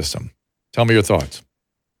legal system. Tell me your thoughts.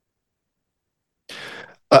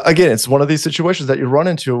 Again, it's one of these situations that you run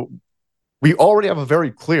into. We already have a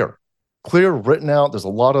very clear written out. There's a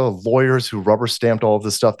lot of lawyers who rubber stamped all of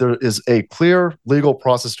this stuff. There is a clear legal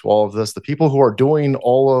process to all of this. The people who are doing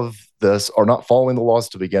all of this are not following the laws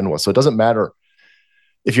to begin with. So it doesn't matter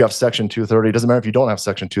if you have Section 230. It doesn't matter if you don't have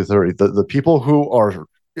Section 230. The people who are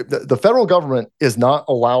the federal government is not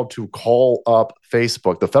allowed to call up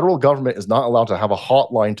Facebook. The federal government is not allowed to have a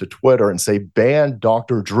hotline to Twitter and say, ban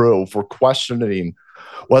Dr. Drew for questioning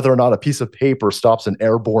whether or not a piece of paper stops an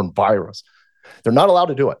airborne virus. They're not allowed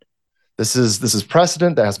to do it. This is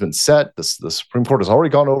precedent that has been set. The Supreme Court has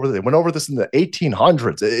already gone over. They went over this in the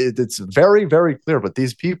 1800s. It's very, very clear. But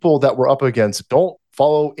these people that we're up against don't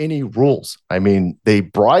follow any rules. I mean, they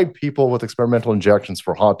bribe people with experimental injections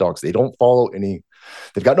for hot dogs. They don't follow any.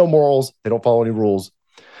 They've got no morals. They don't follow any rules.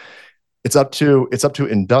 It's up to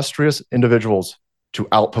industrious individuals to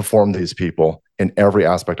outperform these people in every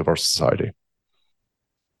aspect of our society.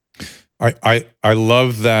 I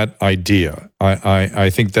love that idea. I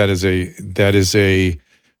think that is a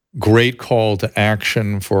great call to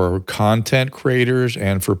action for content creators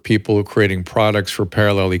and for people who are creating products for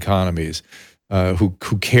parallel economies, who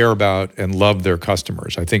care about and love their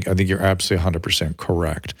customers. I think you're absolutely 100%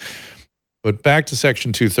 correct. But back to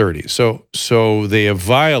Section 230. So they have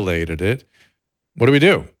violated it. What do we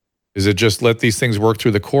do? Is it just let these things work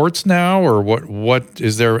through the courts now, or what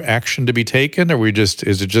is there action to be taken, or is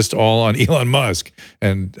it just all on Elon Musk?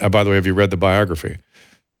 And by the way, have you read the biography?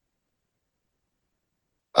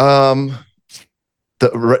 No,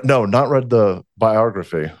 not read the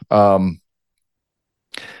biography.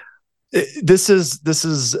 This is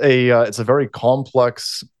it's a very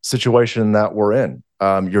complex situation that we're in.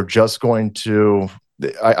 You're just going to,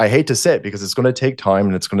 I hate to say it because it's going to take time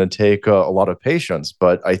and it's going to take a lot of patience,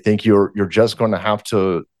 but I think you're just going to have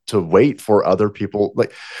to wait for other people.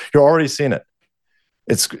 Like, you're already seeing it.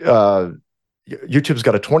 It's YouTube's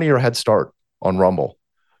got a 20-year head start on Rumble,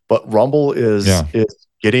 but Rumble is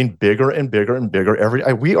getting bigger and bigger and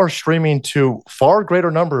bigger. We are streaming to far greater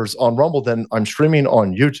numbers on Rumble than I'm streaming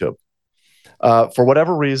on YouTube. For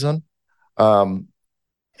whatever reason,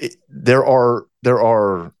 there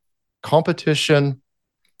are competition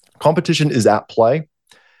is at play,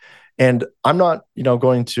 and I'm not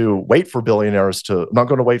going to wait for billionaires to. I'm not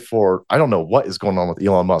going to wait for. I don't know what is going on with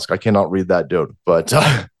Elon Musk. I cannot read that dude, but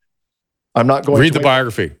I'm not going read to the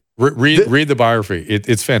biography. Read the biography.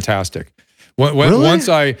 It's fantastic. Really? Once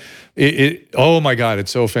oh my God,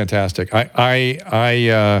 it's so fantastic.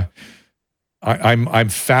 I'm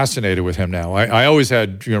fascinated with him now. I always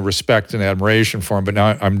had respect and admiration for him, but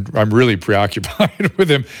now I'm really preoccupied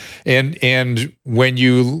with him. And when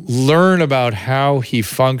you learn about how he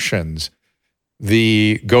functions,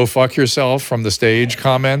 the "go fuck yourself" from the stage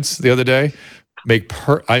comments the other day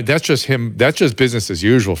that's just him. That's just business as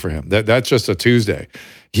usual for him. That's just a Tuesday.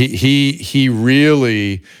 He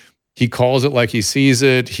really. He calls it like he sees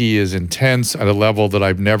it. He is intense at a level that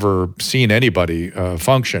I've never seen anybody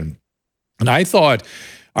function. And I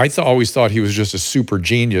always thought he was just a super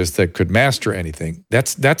genius that could master anything.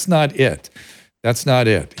 That's not it. That's not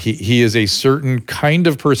it. He is a certain kind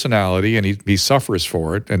of personality, and he suffers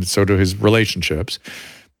for it, and so do his relationships.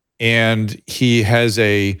 And he has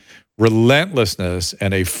a relentlessness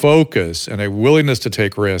and a focus and a willingness to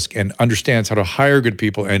take risk, and understands how to hire good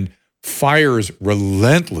people and fires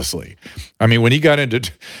relentlessly. I mean, he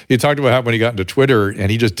talked about how when he got into Twitter and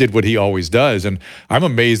he just did what he always does. And I'm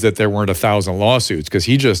amazed that there weren't 1,000 lawsuits, because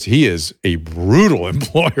he is a brutal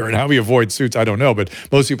employer, and how he avoids suits, I don't know, but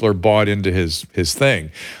most people are bought into his thing.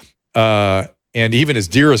 And even his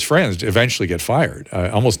dearest friends eventually get fired.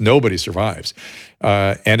 Almost nobody survives.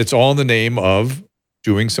 And it's all in the name of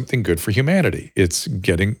doing something good for humanity. It's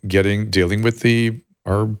dealing with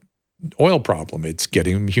our oil problem. It's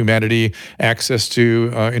getting humanity access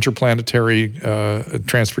to interplanetary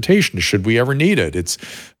transportation should we ever need it. It's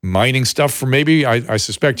mining stuff for maybe, I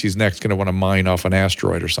suspect he's next going to want to mine off an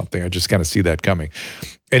asteroid or something. I just kind of see that coming.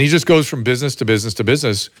 And he just goes from business to business to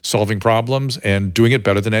business, solving problems and doing it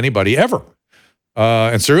better than anybody ever.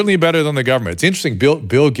 And certainly better than the government. It's interesting.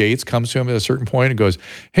 Bill Gates comes to him at a certain point and goes,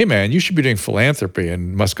 "Hey man, you should be doing philanthropy."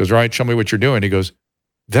 And Musk goes, "Right, show me what you're doing." He goes,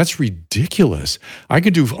 "That's ridiculous. I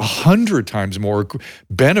could do 100 times more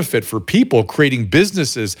benefit for people creating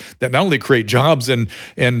businesses that not only create jobs and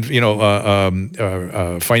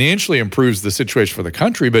financially improves the situation for the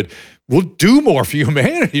country, but will do more for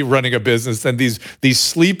humanity running a business than these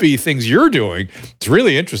sleepy things you're doing." It's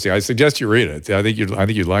really interesting. I suggest you read it. I think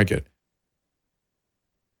you'd like it.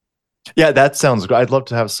 Yeah, that sounds good. I'd love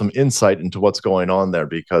to have some insight into what's going on there,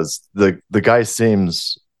 because the guy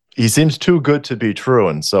seems too good to be true,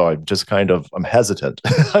 and so I'm hesitant.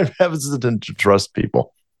 I'm hesitant to trust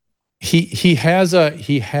people. He has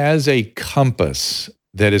a compass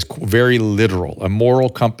that is very literal, a moral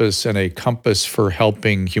compass and a compass for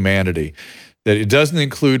helping humanity. That it doesn't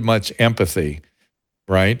include much empathy,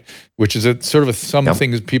 right? Which is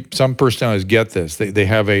some personalities get this. They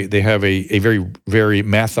have a very, very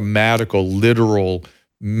mathematical, literal,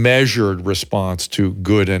 measured response to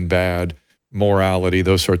good and bad, morality,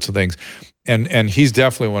 those sorts of things. And he's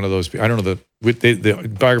definitely one of those people. I don't know, the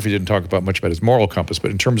biography didn't talk about much about his moral compass,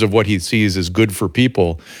 but in terms of what he sees as good for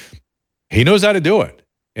people, he knows how to do it,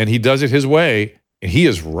 and he does it his way, and he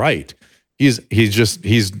is right. He's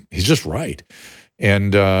just right.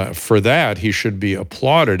 And for that, he should be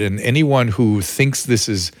applauded. And anyone who thinks this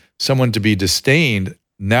is someone to be disdained,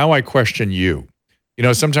 now I question you. You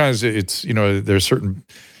know, sometimes it's, you know, there's certain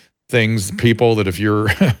things, people that if you're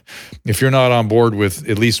if you're not on board with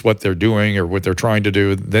at least what they're doing or what they're trying to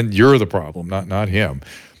do, then you're the problem, not him.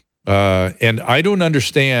 And I don't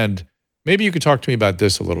understand. Maybe you could talk to me about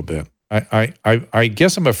this a little bit. I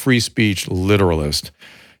guess I'm a free speech literalist.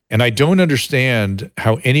 And I don't understand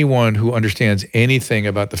how anyone who understands anything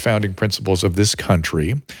about the founding principles of this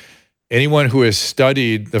country, anyone who has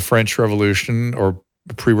studied the French Revolution or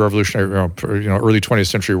pre-revolutionary, early 20th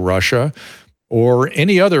century Russia, or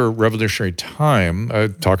any other revolutionary time,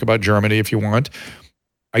 talk about Germany if you want,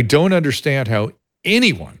 I don't understand how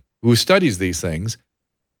anyone who studies these things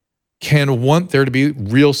can want there to be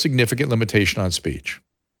real significant limitation on speech.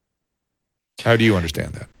 How do you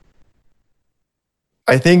understand that?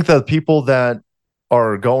 I think that people that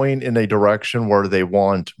are going in a direction where they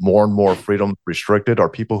want more and more freedom restricted are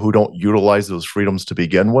people who don't utilize those freedoms to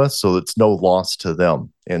begin with, so it's no loss to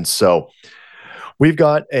them. And so we've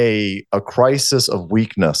got a crisis of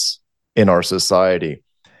weakness in our society.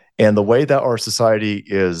 And the way that our society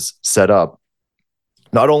is set up,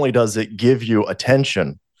 not only does it give you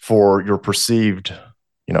attention for your perceived,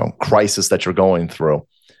 crisis that you're going through,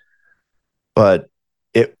 but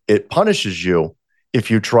it punishes you if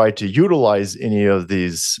you try to utilize any of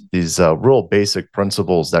these real basic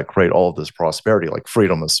principles that create all of this prosperity, like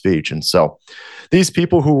freedom of speech. And so these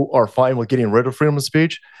people who are fine with getting rid of freedom of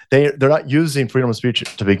speech, they're not using freedom of speech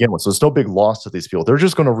to begin with. So it's no big loss to these people. They're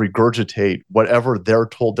just going to regurgitate whatever they're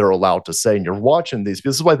told they're allowed to say. And you're watching these.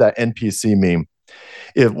 This is why that NPC meme,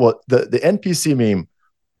 the NPC meme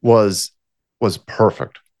was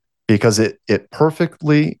perfect, because it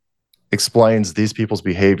perfectly explains these people's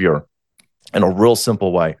behavior in a real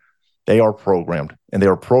simple way. They are programmed, and they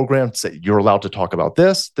are programmed to say, you're allowed to talk about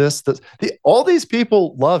this. All these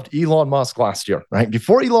people loved Elon Musk last year, right?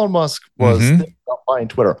 Before Elon Musk was buying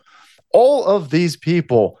Twitter, all of these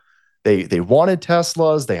people, they wanted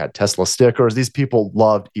Teslas. They had Tesla stickers. These people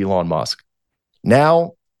loved Elon Musk.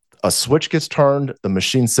 Now a switch gets turned. The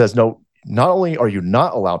machine says, no, not only are you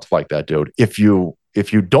not allowed to like that dude, if you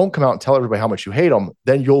don't come out and tell everybody how much you hate them,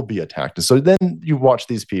 then you'll be attacked. And so then you watch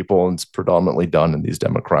these people, and it's predominantly done in these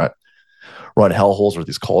Democrat-run hellholes or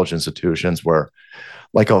these college institutions where,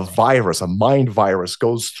 like a virus, a mind virus,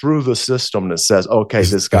 goes through the system and it says, okay,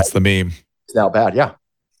 this guy. That's the meme. Is now bad. Yeah.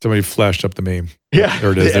 Somebody flashed up the meme. Yeah.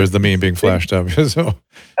 There it is. There's the meme being flashed up. So,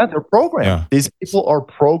 yeah, they're programmed. Yeah. These people are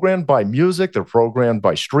programmed by music. They're programmed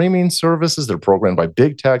by streaming services. They're programmed by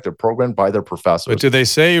big tech. They're programmed by their professors. But do they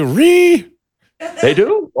say re? They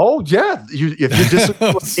do. Oh, yeah. If you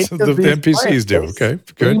disagree with the NPCs do. Okay,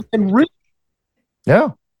 good. Yeah.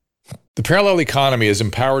 The parallel economy has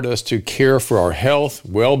empowered us to care for our health,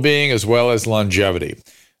 well-being, as well as longevity.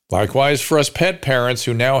 Likewise, for us pet parents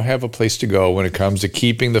who now have a place to go when it comes to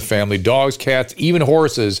keeping the family dogs, cats, even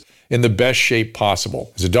horses in the best shape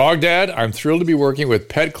possible. As a dog dad, I'm thrilled to be working with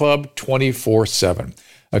Pet Club 24/7.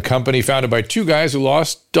 A company founded by two guys who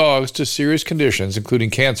lost dogs to serious conditions, including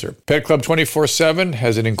cancer. Pet Club 24/7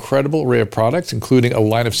 has an incredible array of products, including a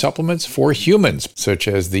line of supplements for humans, such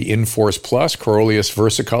as the Inforce Plus Corolius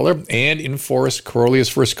Versicolor and Inforce Corolius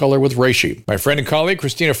Versicolor with Reishi. My friend and colleague,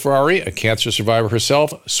 Christina Ferrari, a cancer survivor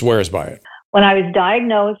herself, swears by it. When I was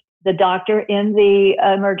diagnosed, the doctor in the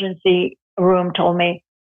emergency room told me,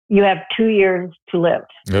 you have 2 years to live.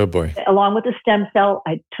 Oh, boy. Along with the stem cell,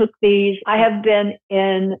 I took these. I have been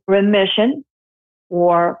in remission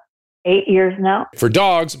for 8 years now. For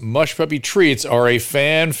dogs, Mush Puppy treats are a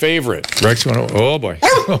fan favorite. Rex, oh, boy.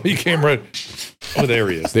 Oh, he came right. Oh, there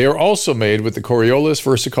he is. They are also made with the Coriolis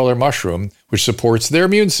versicolor mushroom, which supports their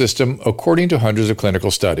immune system according to hundreds of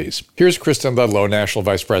clinical studies. Here's Kristen Ludlow, National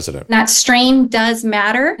Vice President. That strain does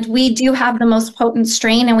matter. We do have the most potent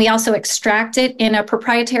strain, and we also extract it in a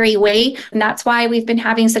proprietary way. And that's why we've been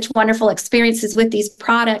having such wonderful experiences with these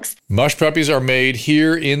products. Mush Puppies are made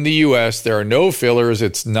here in the U.S. There are no fillers.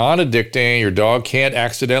 It's non-addicting. Your dog can't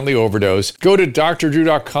accidentally overdose. Go to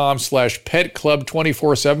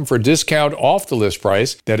drdrew.com/petclub247 for a discount off the list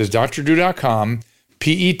price. That is drdrew.com,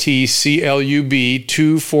 PETCLUB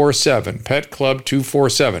 247, Pet Club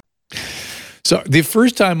 247. So the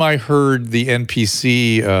first time I heard the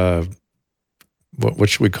NPC, what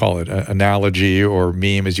should we call it, analogy or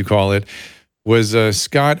meme as you call it, was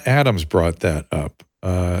Scott Adams brought that up.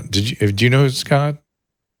 Do you know Scott?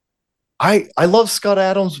 I love Scott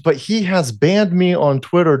Adams, but he has banned me on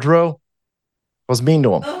Twitter, Drew. I was mean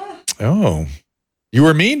to him. Oh, you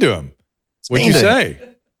were mean to him. What'd you say?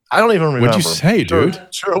 I don't even remember. What'd you say, dude?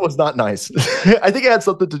 Sure, it was not nice. I think it had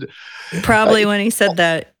something to do. Probably when he said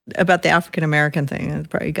that about the African American thing, it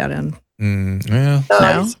probably got in. Yeah.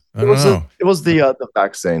 No? It was the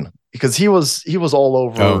vaccine, because he was all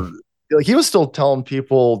over. Oh. Like, he was still telling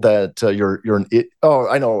people that you're an idiot. Oh,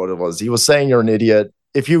 I know what it was. He was saying you're an idiot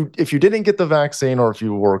if you didn't get the vaccine, or if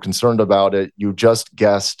you were concerned about it. You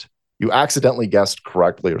accidentally guessed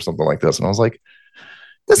correctly or something like this. And I was like,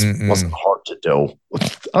 this wasn't hard to do.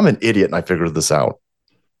 I'm an idiot and I figured this out.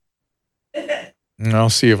 I'll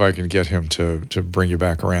see if I can get him to bring you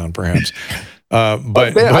back around, perhaps. I love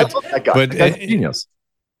that guy. That guy's genius.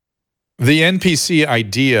 The NPC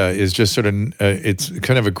idea is just sort of, it's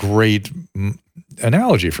kind of a great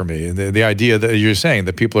analogy for me. The idea that you're saying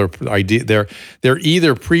that people they're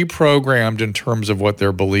either pre-programmed in terms of what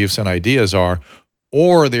their beliefs and ideas are,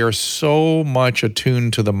 or they're so much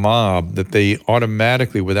attuned to the mob that they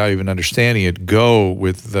automatically, without even understanding it, go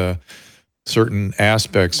with the certain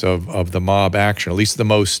aspects of the mob action, at least the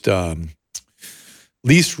most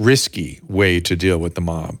least risky way to deal with the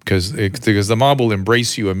mob, because the mob will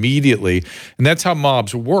embrace you immediately, and that's how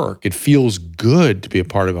mobs work. It feels good to be a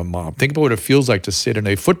part of a mob. Think about what it feels like to sit in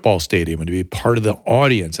a football stadium and to be part of the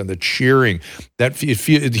audience and the cheering.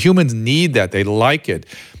 Humans need that. They like it.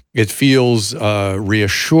 It feels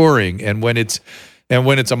reassuring, and when it's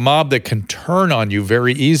a mob that can turn on you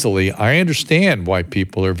very easily, I understand why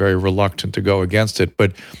people are very reluctant to go against it.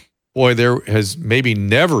 But boy, there has maybe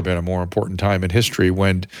never been a more important time in history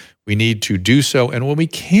when we need to do so and when we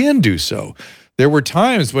can do so. There were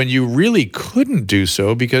times when you really couldn't do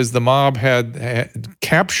so because the mob had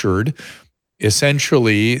captured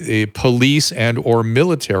essentially a police and or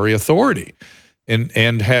military authority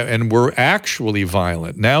and were actually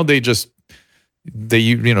violent. Now they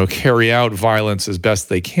carry out violence as best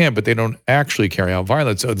they can, but they don't actually carry out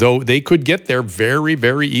violence, though they could get there very,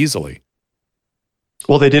 very easily.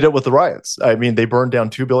 Well, they did it with the riots. I mean, they burned down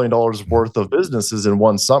 $2 billion worth of businesses in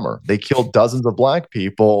one summer. They killed dozens of black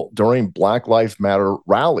people during Black Lives Matter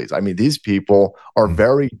rallies. I mean, these people are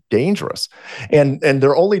very dangerous. And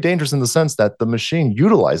they're only dangerous in the sense that the machine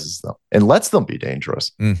utilizes them and lets them be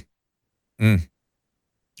dangerous. Yeah,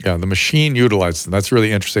 the machine utilizes them. That's a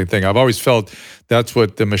really interesting thing. I've always felt that's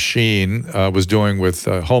what the machine was doing with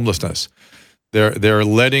homelessness. They're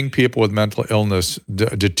letting people with mental illness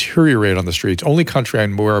deteriorate on the streets. Only country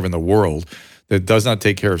I'm aware of in the world that does not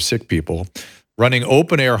take care of sick people. Running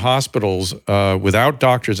open-air hospitals without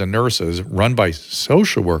doctors and nurses, run by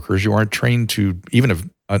social workers who aren't trained to even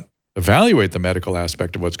evaluate the medical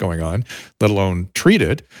aspect of what's going on, let alone treat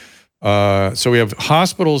it. So we have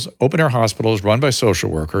hospitals, open-air hospitals run by social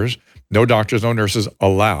workers, no doctors, no nurses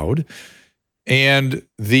allowed. And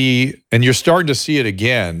you're starting to see it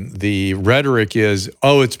again. The rhetoric is,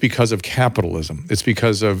 it's because of capitalism. It's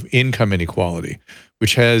because of income inequality,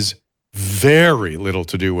 which has very little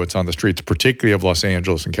to do with what's on the streets, particularly of Los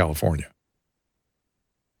Angeles and California.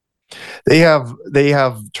 They have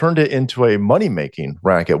turned it into a money-making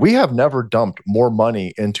racket. We have never dumped more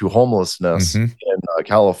money into homelessness in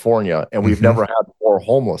California, and we've never had more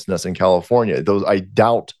homelessness in California. I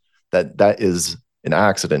doubt that is an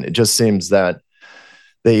accident. It just seems that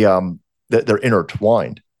that they're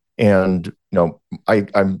intertwined. And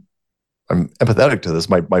I'm empathetic to this.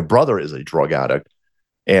 My brother is a drug addict,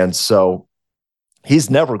 and so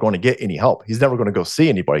he's never going to get any help. He's never going to go see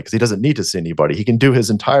anybody because he doesn't need to see anybody. He can do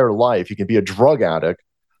his entire life. He can be a drug addict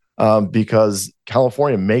because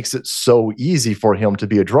California makes it so easy for him to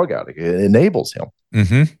be a drug addict. It enables him.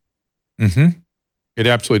 It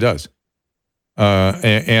absolutely does.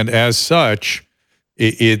 And as such,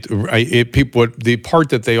 the part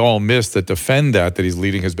that they all miss that defend that he's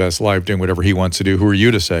leading his best life, doing whatever he wants to do, who are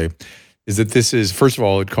you to say, is that this is, first of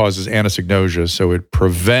all, it causes anosognosia, so it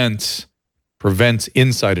prevents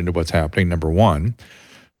insight into what's happening, number one.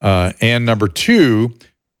 And number two,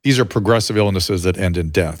 these are progressive illnesses that end in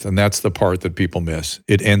death, and that's the part that people miss.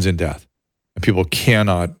 It ends in death. And people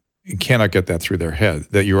cannot get that through their head,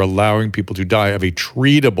 that you're allowing people to die of a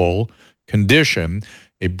treatable condition,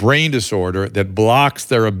 a brain disorder that blocks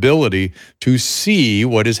their ability to see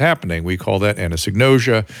what is happening. We call that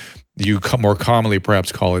anosognosia. You more commonly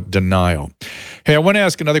perhaps call it denial. Hey, I want to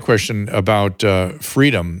ask another question about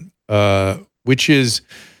freedom, which is,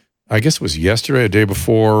 I guess it was yesterday, a day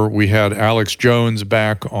before, we had Alex Jones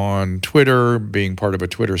back on Twitter, being part of a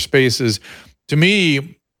Twitter Spaces. To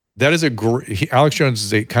me, that is Alex Jones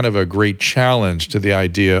is a kind of a great challenge to the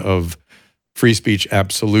idea of free speech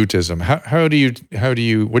absolutism. What are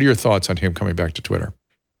your thoughts on him coming back to Twitter?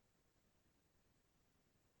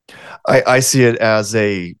 I see it as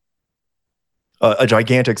a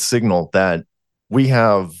gigantic signal that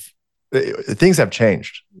things have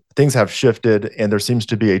changed. Things have shifted, and there seems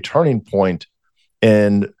to be a turning point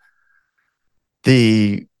in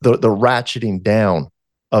the ratcheting down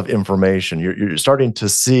of information. You're starting to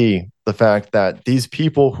see the fact that these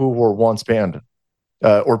people who were once banned,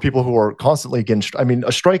 or people who are constantly against,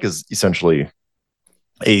 a strike is essentially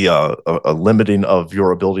a limiting of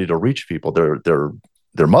your ability to reach people.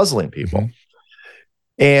 They're muzzling people,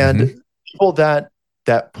 and people that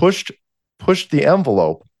pushed the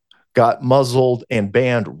envelope got muzzled and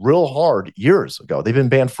banned real hard years ago. They've been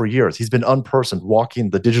banned for years. He's been unpersoned,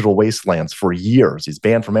 walking the digital wastelands for years. He's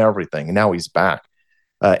banned from everything, and now he's back.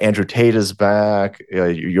 Andrew Tate is back.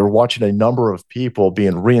 You're watching a number of people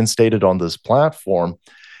being reinstated on this platform.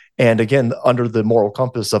 And again, under the moral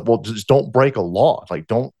compass of, well, just don't break a law.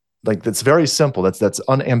 That's very simple. That's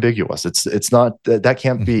unambiguous. It's not, that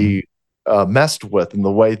can't be messed with in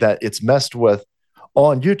the way that it's messed with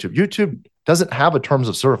on YouTube. YouTube doesn't have a terms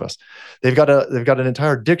of service. They've got an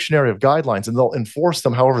entire dictionary of guidelines, and they'll enforce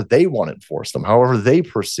them however they want to enforce them, however they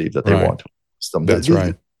perceive that they want to enforce them. That's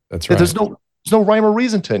right. There's no rhyme or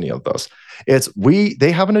reason to any of this.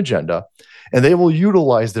 They have an agenda, and they will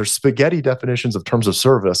utilize their spaghetti definitions of terms of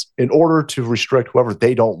service in order to restrict whoever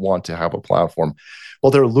they don't want to have a platform.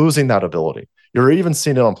 Well, they're losing that ability. You're even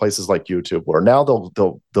seeing it on places like YouTube, where now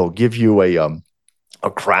they'll give you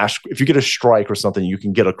a crash. If you get a strike or something, you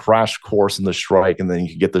can get a crash course in the strike, and then you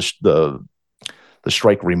can get the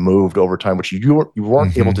strike removed over time, which you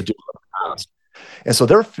weren't able to do in the past. And so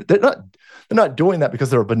they're not doing that because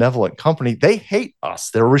they're a benevolent company. They hate us.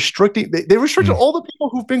 They're restricting. They restricted all the people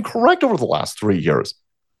who've been correct over the last 3 years.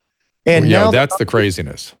 And now that's the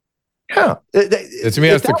craziness. Yeah, to me,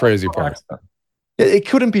 that's the crazy part. It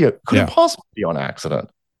couldn't possibly be on accident.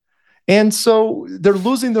 And so they're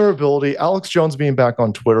losing their ability. Alex Jones being back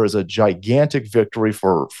on Twitter is a gigantic victory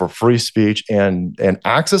for free speech and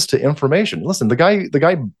access to information. Listen, the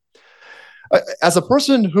guy, as a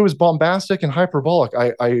person who is bombastic and hyperbolic,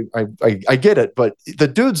 I get it, but the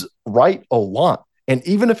dude's right a lot. And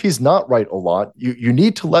even if he's not right a lot, you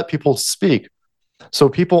need to let people speak so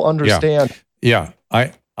people understand. Yeah.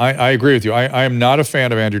 I agree with you. I am not a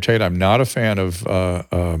fan of Andrew Tate. I'm not a fan of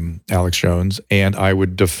Alex Jones, and I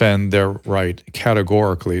would defend their right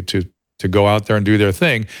categorically to go out there and do their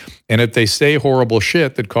thing. And if they say horrible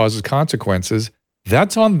shit that causes consequences,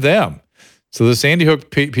 that's on them. So the Sandy Hook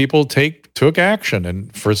people took action,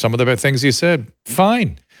 and for some of the things he said,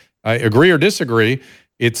 fine. I agree or disagree.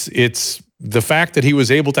 It's the fact that he was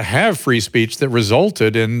able to have free speech that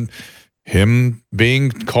resulted in him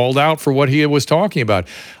being called out for what he was talking about.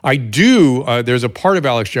 There's a part of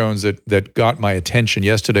Alex Jones that got my attention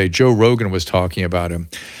yesterday. Joe Rogan was talking about him.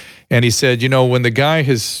 And he said, when the guy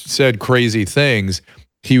has said crazy things,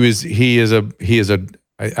 he is a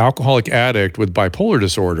alcoholic addict with bipolar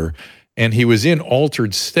disorder. And he was in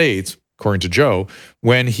altered states, according to Joe,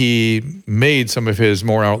 when he made some of his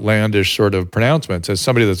more outlandish sort of pronouncements. As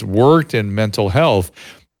somebody that's worked in mental health,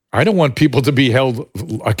 I don't want people to be held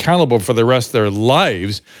accountable for the rest of their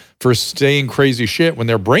lives for saying crazy shit when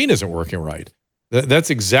their brain isn't working right. That's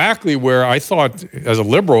exactly where I thought, as a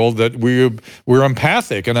liberal, that we're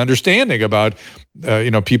empathic and understanding about,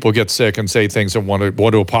 people get sick and say things and want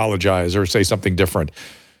to apologize or say something different.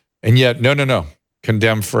 And yet, no,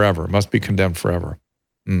 condemned forever. Must be condemned forever.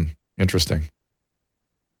 Interesting.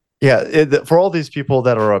 Yeah, for all these people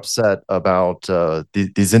that are upset about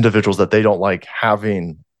these individuals that they don't like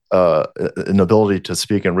having an ability to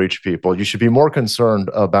speak and reach people, you should be more concerned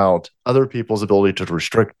about other people's ability to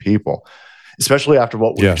restrict people, especially after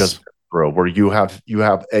what we just went through, where you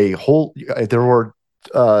have a whole. There were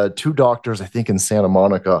 2 doctors, I think, in Santa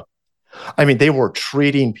Monica. I mean, they were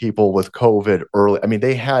treating people with COVID early. I mean,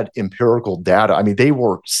 they had empirical data. I mean, they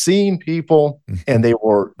were seeing people, and they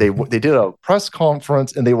did a press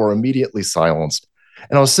conference, and they were immediately silenced.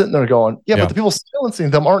 And I was sitting there going, but the people silencing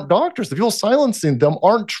them aren't doctors. The people silencing them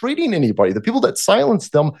aren't treating anybody. The people that silence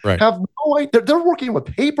them have no idea. They're working with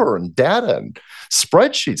paper and data and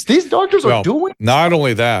spreadsheets. These doctors are doing. Not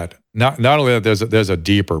only that, there's a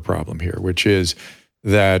deeper problem here, which is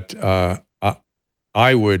that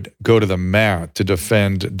I would go to the mat to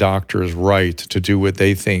defend doctors' right to do what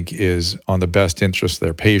they think is on the best interest of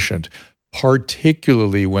their patient,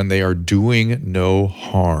 particularly when they are doing no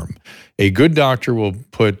harm. A good doctor will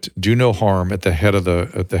put do no harm at the head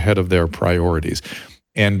of their priorities.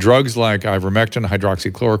 And drugs like ivermectin,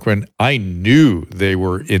 hydroxychloroquine, I knew they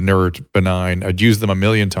were inert, benign. I'd used them a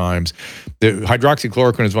million times. The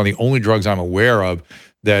hydroxychloroquine is one of the only drugs I'm aware of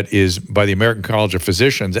that is, by the American College of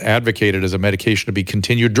Physicians, advocated as a medication to be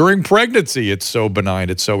continued during pregnancy. It's so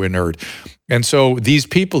benign. It's so inert. And so these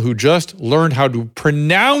people who just learned how to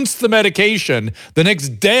pronounce the medication the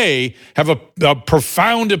next day have a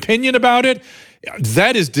profound opinion about it.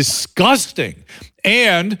 That is disgusting.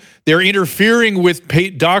 And they're interfering with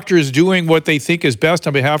doctors doing what they think is best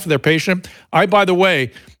on behalf of their patient. By the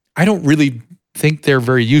way, I don't really think they're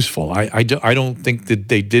very useful. I don't think that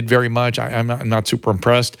they did very much. I'm not super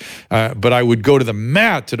impressed. But I would go to the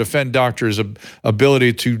mat to defend doctors'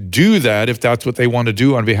 ability to do that if that's what they want to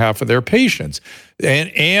do on behalf of their patients.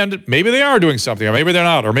 And maybe they are doing something, or maybe they're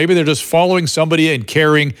not, or maybe they're just following somebody and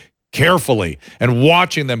caring carefully and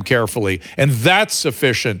watching them carefully. And that's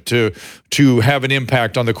sufficient to have an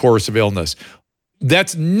impact on the course of illness.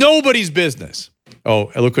 That's nobody's business.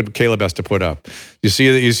 Oh, look what Caleb has to put up. You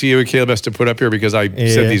see what Caleb has to put up here because I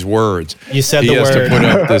said these words. You said he the has word. to put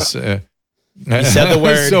up this. You said the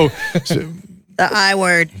word. So the I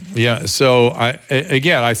word. Yeah. So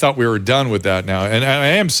I thought we were done with that now, and I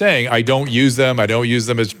am saying I don't use them. I don't use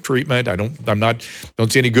them as treatment.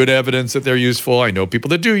 Don't see any good evidence that they're useful. I know people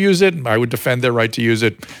that do use it. I would defend their right to use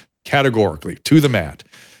it categorically to the mat.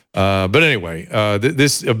 But anyway,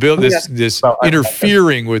 this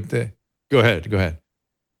interfering with the. Go ahead.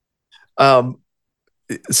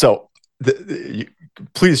 So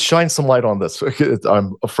please shine some light on this.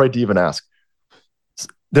 I'm afraid to even ask.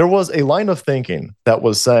 There was a line of thinking that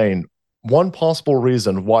was saying one possible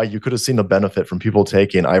reason why you could have seen a benefit from people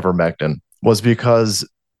taking ivermectin was because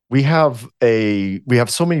we have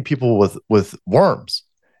so many people with worms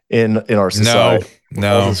in our society.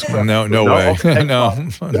 No way.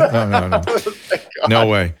 No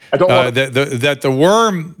way. That the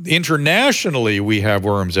worm, internationally, we have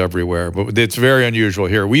worms everywhere, but it's very unusual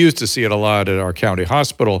here. We used to see it a lot at our county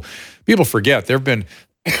hospital. People forget there have been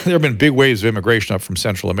big waves of immigration up from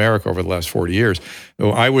Central America over the last 40 years.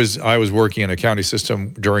 I was working in a county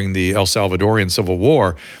system during the El Salvadorian Civil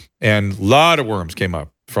War, and a lot of worms came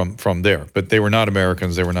up from there, but they were not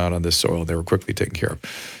Americans. They were not on this soil. They were quickly taken care of.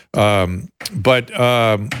 I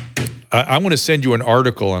want to send you an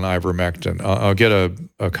article on ivermectin. I'll get a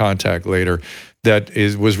contact later that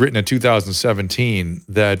was written in 2017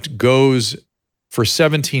 that goes for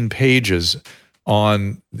 17 pages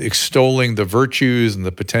on extolling the virtues and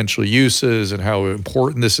the potential uses and how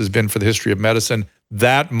important this has been for the history of medicine,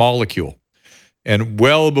 that molecule. And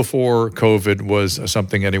well before COVID was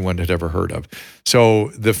something anyone had ever heard of. So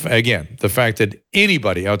the fact that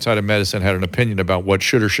anybody outside of medicine had an opinion about what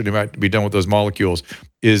should or should not be done with those molecules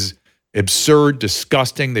is absurd,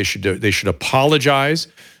 disgusting. They should apologize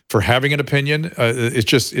for having an opinion. It's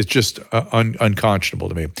just unconscionable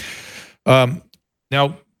to me.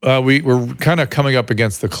 Now we're kind of coming up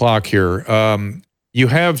against the clock here. You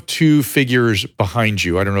have two figures behind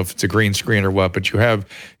you. I don't know if it's a green screen or what, but you have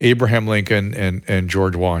Abraham Lincoln and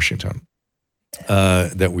George Washington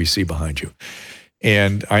that we see behind you.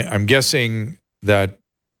 And I'm guessing that,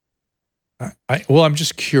 I'm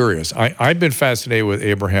just curious. I've been fascinated with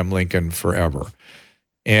Abraham Lincoln forever.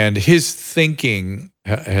 And his thinking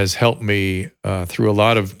has helped me through a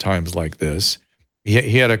lot of times like this.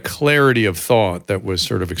 He had a clarity of thought that was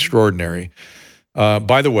sort of extraordinary.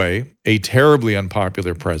 By the way, a terribly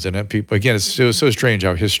unpopular president. People, again, it's so strange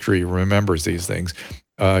how history remembers these things.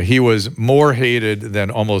 He was more hated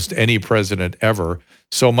than almost any president ever,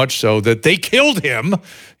 so much so that they killed him.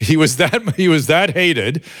 He was that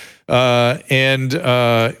hated. And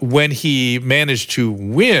when he managed to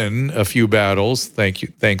win a few battles,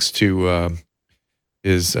 thanks to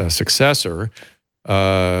his successor,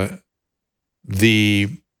 the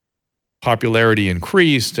popularity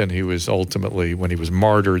increased, and he was ultimately, when he was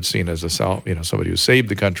martyred, seen as somebody who saved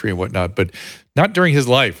the country and whatnot. But not during his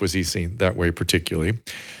life was he seen that way particularly.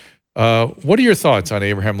 What are your thoughts on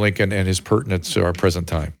Abraham Lincoln and his pertinence to our present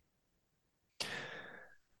time?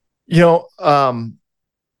 When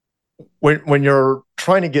you're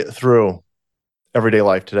trying to get through everyday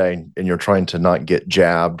life today, and you're trying to not get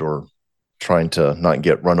jabbed or trying to not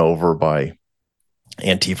get run over by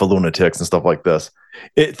Antifa lunatics and stuff like this,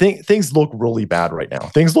 things look really bad right now.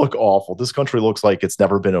 Things look awful. This country looks like it's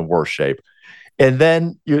never been in worse shape. And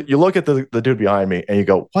then you look at the dude behind me and you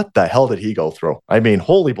go, what the hell did he go through? I mean,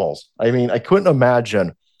 holy balls. I mean, I couldn't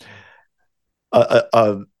imagine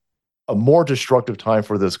a more destructive time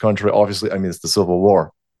for this country. Obviously, I mean, it's the Civil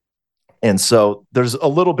War. And so there's a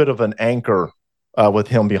little bit of an anchor with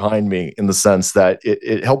him behind me, in the sense that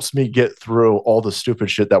it helps me get through all the stupid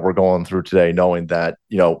shit that we're going through today, knowing that,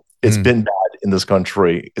 it's been bad in this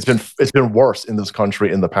country. It's been worse in this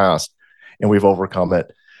country in the past, and we've overcome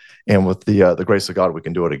it. And with the grace of God, we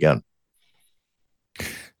can do it again.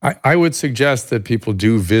 I would suggest that people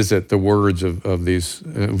do visit the words of these,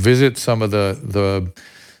 visit some of the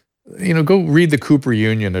go read the Cooper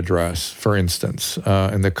Union address, for instance,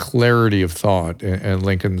 and the clarity of thought in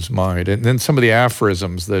Lincoln's mind, and then some of the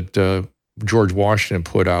aphorisms that George Washington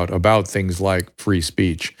put out about things like free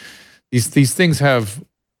speech. These things have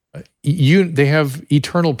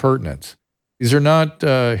eternal pertinence. These are not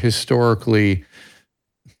historically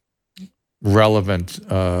relevant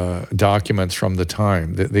documents from the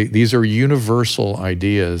time. These are universal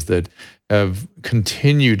ideas that have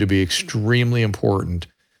continued to be extremely important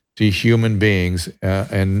to human beings,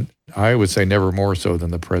 and I would say never more so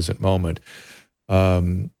than the present moment.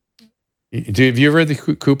 Have you read the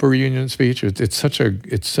Cooper Union speech? It's such a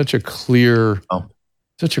clear,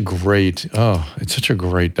 it's such a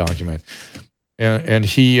great document, and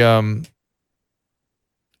he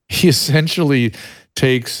essentially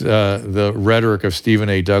takes the rhetoric of Stephen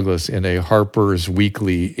A. Douglas in a Harper's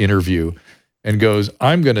Weekly interview and goes,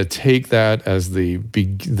 I'm going to take that as the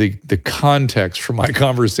context for my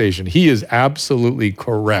conversation. He is absolutely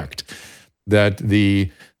correct that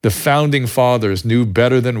the founding fathers knew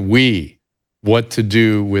better than we what to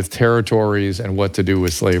do with territories and what to do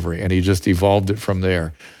with slavery, and he just evolved it from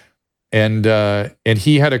there. And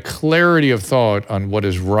he had a clarity of thought on what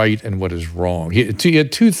is right and what is wrong. He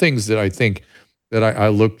had two things that I think that I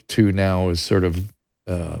look to now as sort of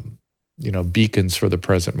beacons for the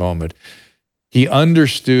present moment. He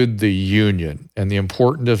understood the Union and the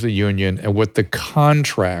importance of the Union and what the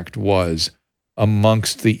contract was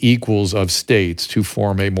amongst the equals of states to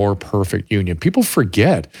form a more perfect union. People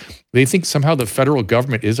forget. They think somehow the federal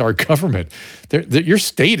government is our government. Your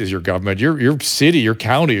state is your government. Your city, your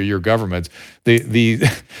county are your governments. The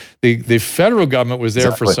federal government was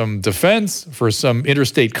there for some defense, for some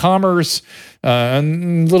interstate commerce,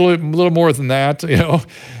 and a little more than that,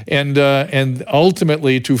 and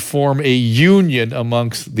ultimately to form a union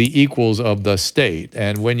amongst the equals of the state.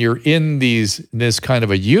 And when you're in this kind of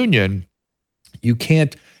a union, you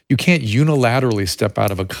can't unilaterally step out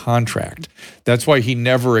of a contract. That's why he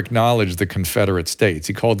never acknowledged the Confederate States.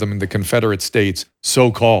 He called them the Confederate States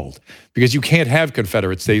so-called, because you can't have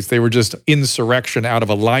Confederate States. They were just insurrection out of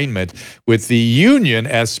alignment with the Union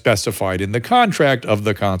as specified in the contract of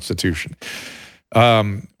the Constitution.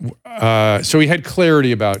 So he had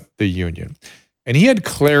clarity about the Union. And he had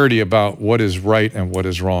clarity about what is right and what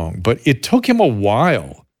is wrong. But it took him a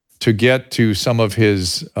while to get to some of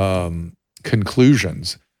his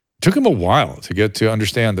conclusions. It took him a while to get to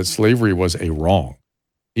understand that slavery was a wrong.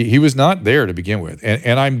 He was not there to begin with.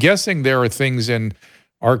 And I'm guessing there are things in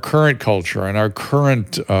our current culture and our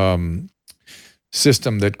current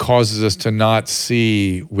system that causes us to not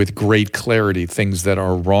see with great clarity things that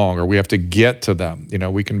are wrong, or we have to get to them.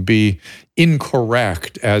 We can be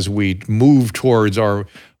incorrect as we move towards our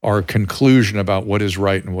conclusion about what is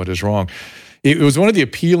right and what is wrong. It was one of the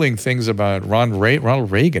appealing things about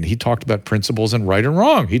Ronald Reagan. He talked about principles and right and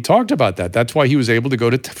wrong. He talked about that. That's why he was able to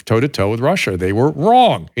go toe-to-toe with Russia. They were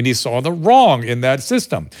wrong, and he saw the wrong in that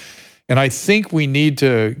system. And I think we need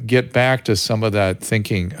to get back to some of that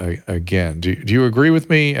thinking again. Do you agree with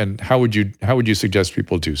me? And how would you suggest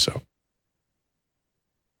people do so?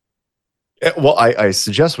 Well, I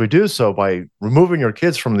suggest we do so by removing your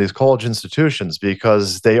kids from these college institutions,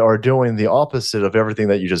 because they are doing the opposite of everything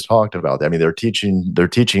that you just talked about. I mean, they're teaching. I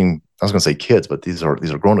was going to say kids, but these are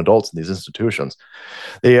grown adults in these institutions.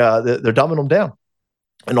 They're dumbing them down,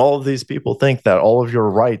 and all of these people think that all of your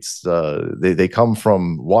rights they come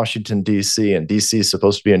from Washington D.C. and D.C. is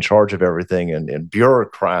supposed to be in charge of everything, and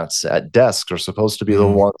bureaucrats at desks are supposed to be the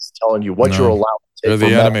ones telling you what you're allowed to take. They're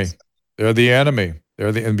the enemy. They're the enemy.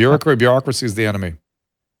 And bureaucracy is the enemy.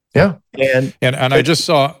 Yeah. And I just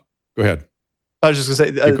saw, go ahead. I was just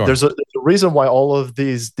going to say, there's a reason why all of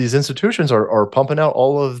these institutions are pumping out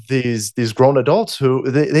all of these grown adults who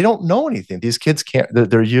they don't know anything. These kids can't,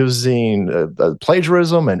 they're using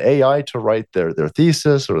plagiarism and AI to write their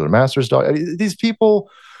thesis or their master's doc. These people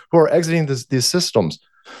who are exiting these systems,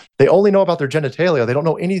 they only know about their genitalia. They don't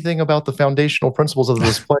know anything about the foundational principles of the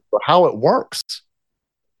display or how it works.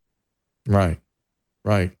 Right.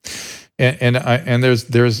 And there's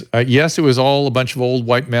yes, it was all a bunch of old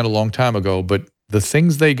white men a long time ago, but the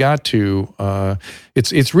things they got to,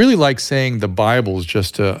 it's really like saying the Bible is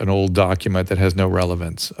just an old document that has no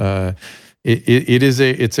relevance.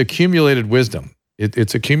 It's accumulated wisdom.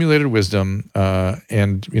 It's accumulated wisdom,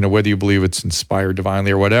 and whether you believe it's inspired divinely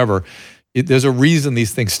or whatever, there's a reason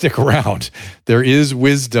these things stick around. There is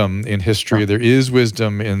wisdom in history. There is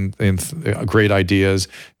wisdom in great ideas,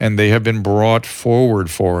 and they have been brought forward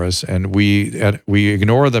for us, and we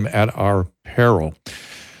ignore them at our peril.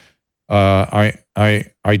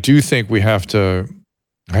 I do think we have to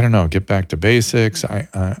I don't know, get back to basics.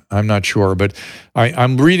 I'm not sure, but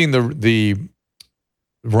I'm reading the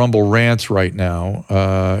Rumble rants right now.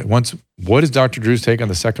 What is Dr. Drew's take on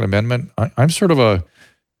the Second Amendment? I'm sort of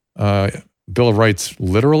a Bill of Rights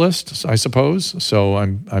literalist, I suppose. So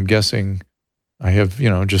I'm guessing I have,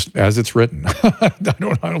 just as it's written. I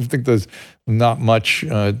don't think there's not much,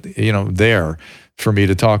 there for me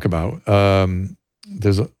to talk about.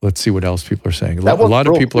 Let's see what else people are saying. A lot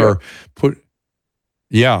of people are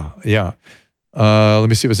Yeah. Let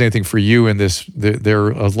me see if there's anything for you in this. There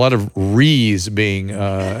are a lot of rees being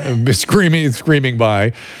screaming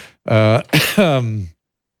by. I'm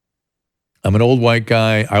an old white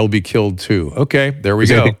guy. I will be killed too. Okay, there we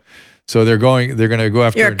go. So they're going to go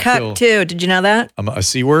after. You're a cuck too. Did you know that? I'm a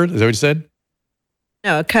C word. Is that what you said?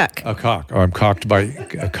 No, a cuck. A cock. Oh, I'm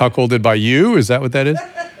cuckolded by you. Is that what that is?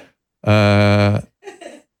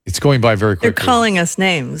 It's going by very quickly. They're calling us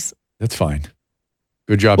names. That's fine.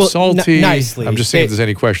 Good job, Salty. Nicely. I'm just saying if there's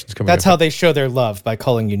any questions coming That's how they show their love, by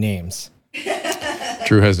calling you names.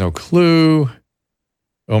 Drew has no clue.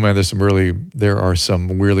 Oh man, there are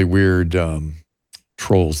some really weird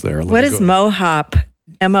trolls there. What is Mohop?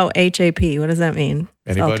 M-O-H-A-P. What does that mean?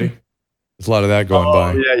 Anybody? Salty. There's a lot of that going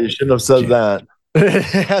by. Yeah, you shouldn't have said that. It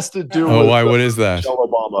has to do with why? What is that? Michelle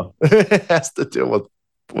Obama. It has to do with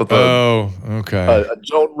okay. A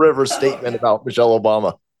Joan Rivers statement about Michelle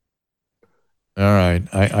Obama. All right.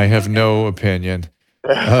 I have no opinion.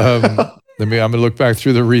 I'm going to look back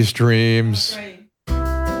through the restreams.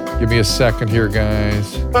 Give me a second here,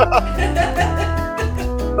 guys.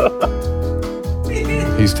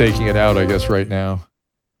 He's taking it out, I guess, right now.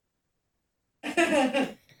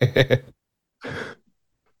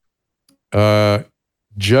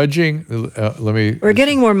 Judging, We're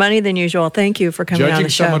getting more money than usual. Thank you for coming on the show. Judging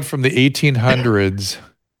someone from the 1800s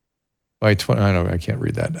by 20, I can't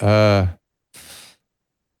read that.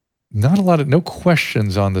 Not a lot of, no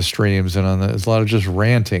questions on the streams, and there's a lot of just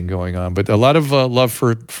ranting going on, but a lot of love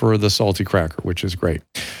for the Salty Cracker, which is great.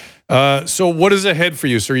 So what is ahead for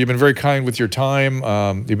you, sir? You've been very kind with your time.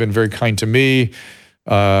 You've been very kind to me.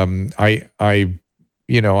 Again,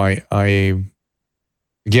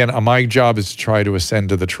 my job is to try to ascend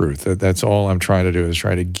to the truth. That's all I'm trying to do, is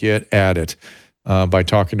try to get at it by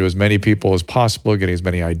talking to as many people as possible, getting as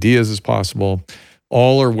many ideas as possible.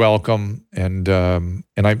 All are welcome, and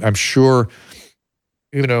I'm sure,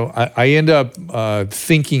 I end up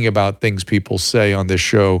thinking about things people say on this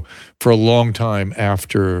show for a long time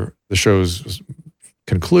after the show's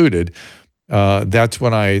concluded. That's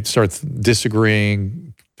when I start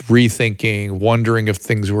disagreeing, rethinking, wondering if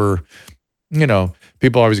things were,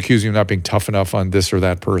 people always accuse me of not being tough enough on this or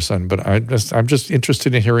that person, but I'm just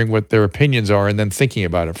interested in hearing what their opinions are and then thinking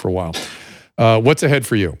about it for a while. What's ahead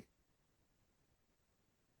for you?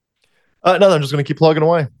 Nothing. I'm just going to keep plugging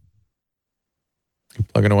away.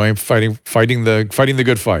 Plugging away, fighting the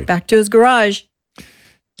good fight. Back to his garage.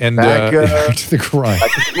 And back to the garage.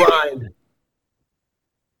 Back to the grind.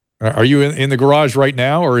 Are you in the garage right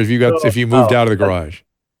now, or have you moved out of the garage?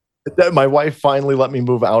 My wife finally let me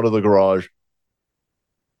move out of the garage.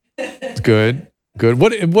 Good.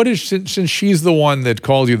 What is, since she's the one that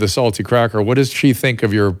called you the Salty Cracker, what does she think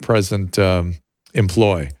of your present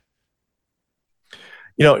employ?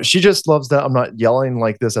 She just loves that I'm not yelling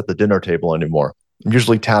like this at the dinner table anymore. I'm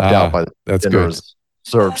usually tapped out by the dinners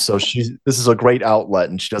served. So this is a great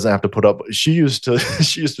outlet, and she doesn't have to put up. She used to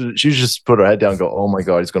just put her head down and go, "Oh my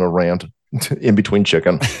God, he's going to rant in between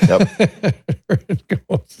chicken." Yep.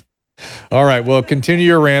 All right. Well, continue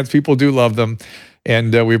your rants. People do love them.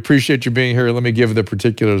 And we appreciate you being here. Let me give the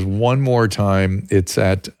particulars one more time. It's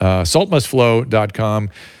at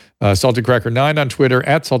saltmustflow.com. Salty Cracker 9 on Twitter,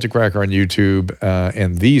 at Salty Cracker on YouTube,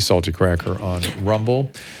 and the Salty Cracker on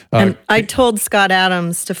Rumble. And I told Scott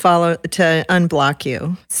Adams to unblock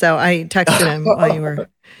you. So I texted him while you were.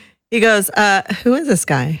 He goes, "Who is this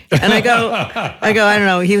guy?" And I go, I don't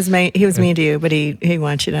know. He was mean to you, but he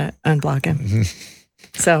wants you to unblock him.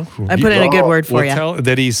 So I put in a good word for you. Tell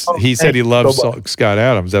that he said he loves Scott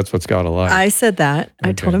Adams. That's what Scott likes. I said that. Okay.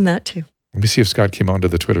 I told him that too. Let me see if Scott came onto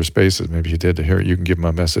the Twitter Spaces. Maybe he did. To hear it, you can give him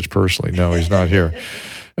a message personally. No, he's not here.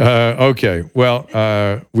 Okay. Well,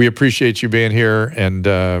 we appreciate you being here. And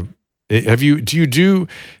in other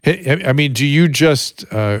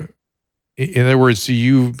words,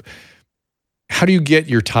 how do you get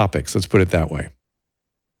your topics? Let's put it that way.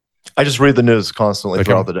 I just read the news constantly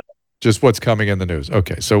throughout the day. Just what's coming in the news.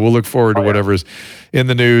 Okay, so we'll look forward to whatever's in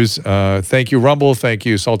the news. Thank you, Rumble. Thank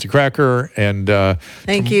you, Salty Cracker. And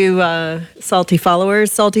thank you, Salty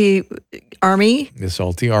followers, Salty Army. The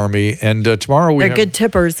Salty Army. And tomorrow we have good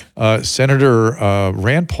tippers. Senator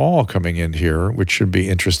Rand Paul coming in here, which should be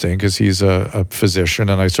interesting because he's a physician.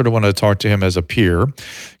 And I sort of want to talk to him as a peer,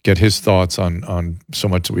 get his thoughts on so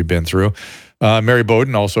much that we've been through. Mary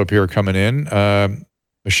Bowden also a peer coming in.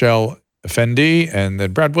 Michelle Effendi, and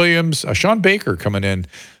then Brad Williams, Sean Baker coming in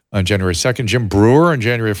on January 2nd, Jim Brewer on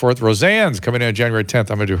January 4th, Roseanne's coming in on January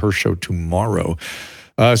 10th. I'm going to do her show tomorrow.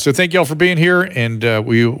 So thank you all for being here, and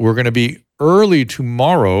we're going to be early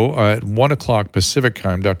tomorrow at 1 o'clock Pacific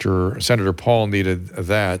time. Senator Paul needed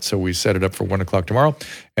that, so we set it up for 1 o'clock tomorrow,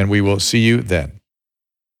 and we will see you then.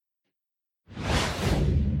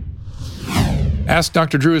 Ask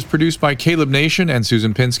Dr. Drew is produced by Caleb Nation and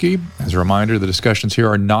Susan Pinsky. As a reminder, the discussions here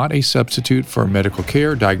are not a substitute for medical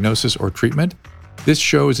care, diagnosis, or treatment. This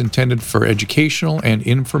show is intended for educational and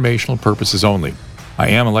informational purposes only. I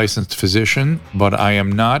am a licensed physician, but I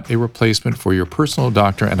am not a replacement for your personal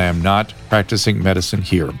doctor, and I am not practicing medicine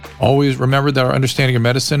here. Always remember that our understanding of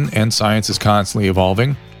medicine and science is constantly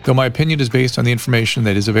evolving. Though my opinion is based on the information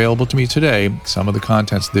that is available to me today, some of the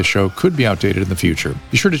contents of this show could be outdated in the future.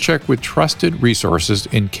 Be sure to check with trusted resources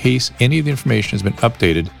in case any of the information has been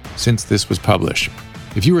updated since this was published.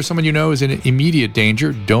 If you or someone you know is in immediate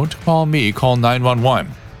danger, don't call me, call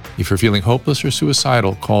 911. If you're feeling hopeless or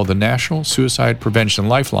suicidal, call the National Suicide Prevention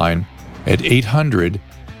Lifeline at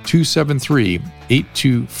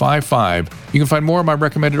 800-273-8255. You can find more of my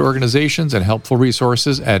recommended organizations and helpful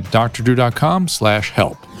resources at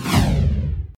drdrew.com/help.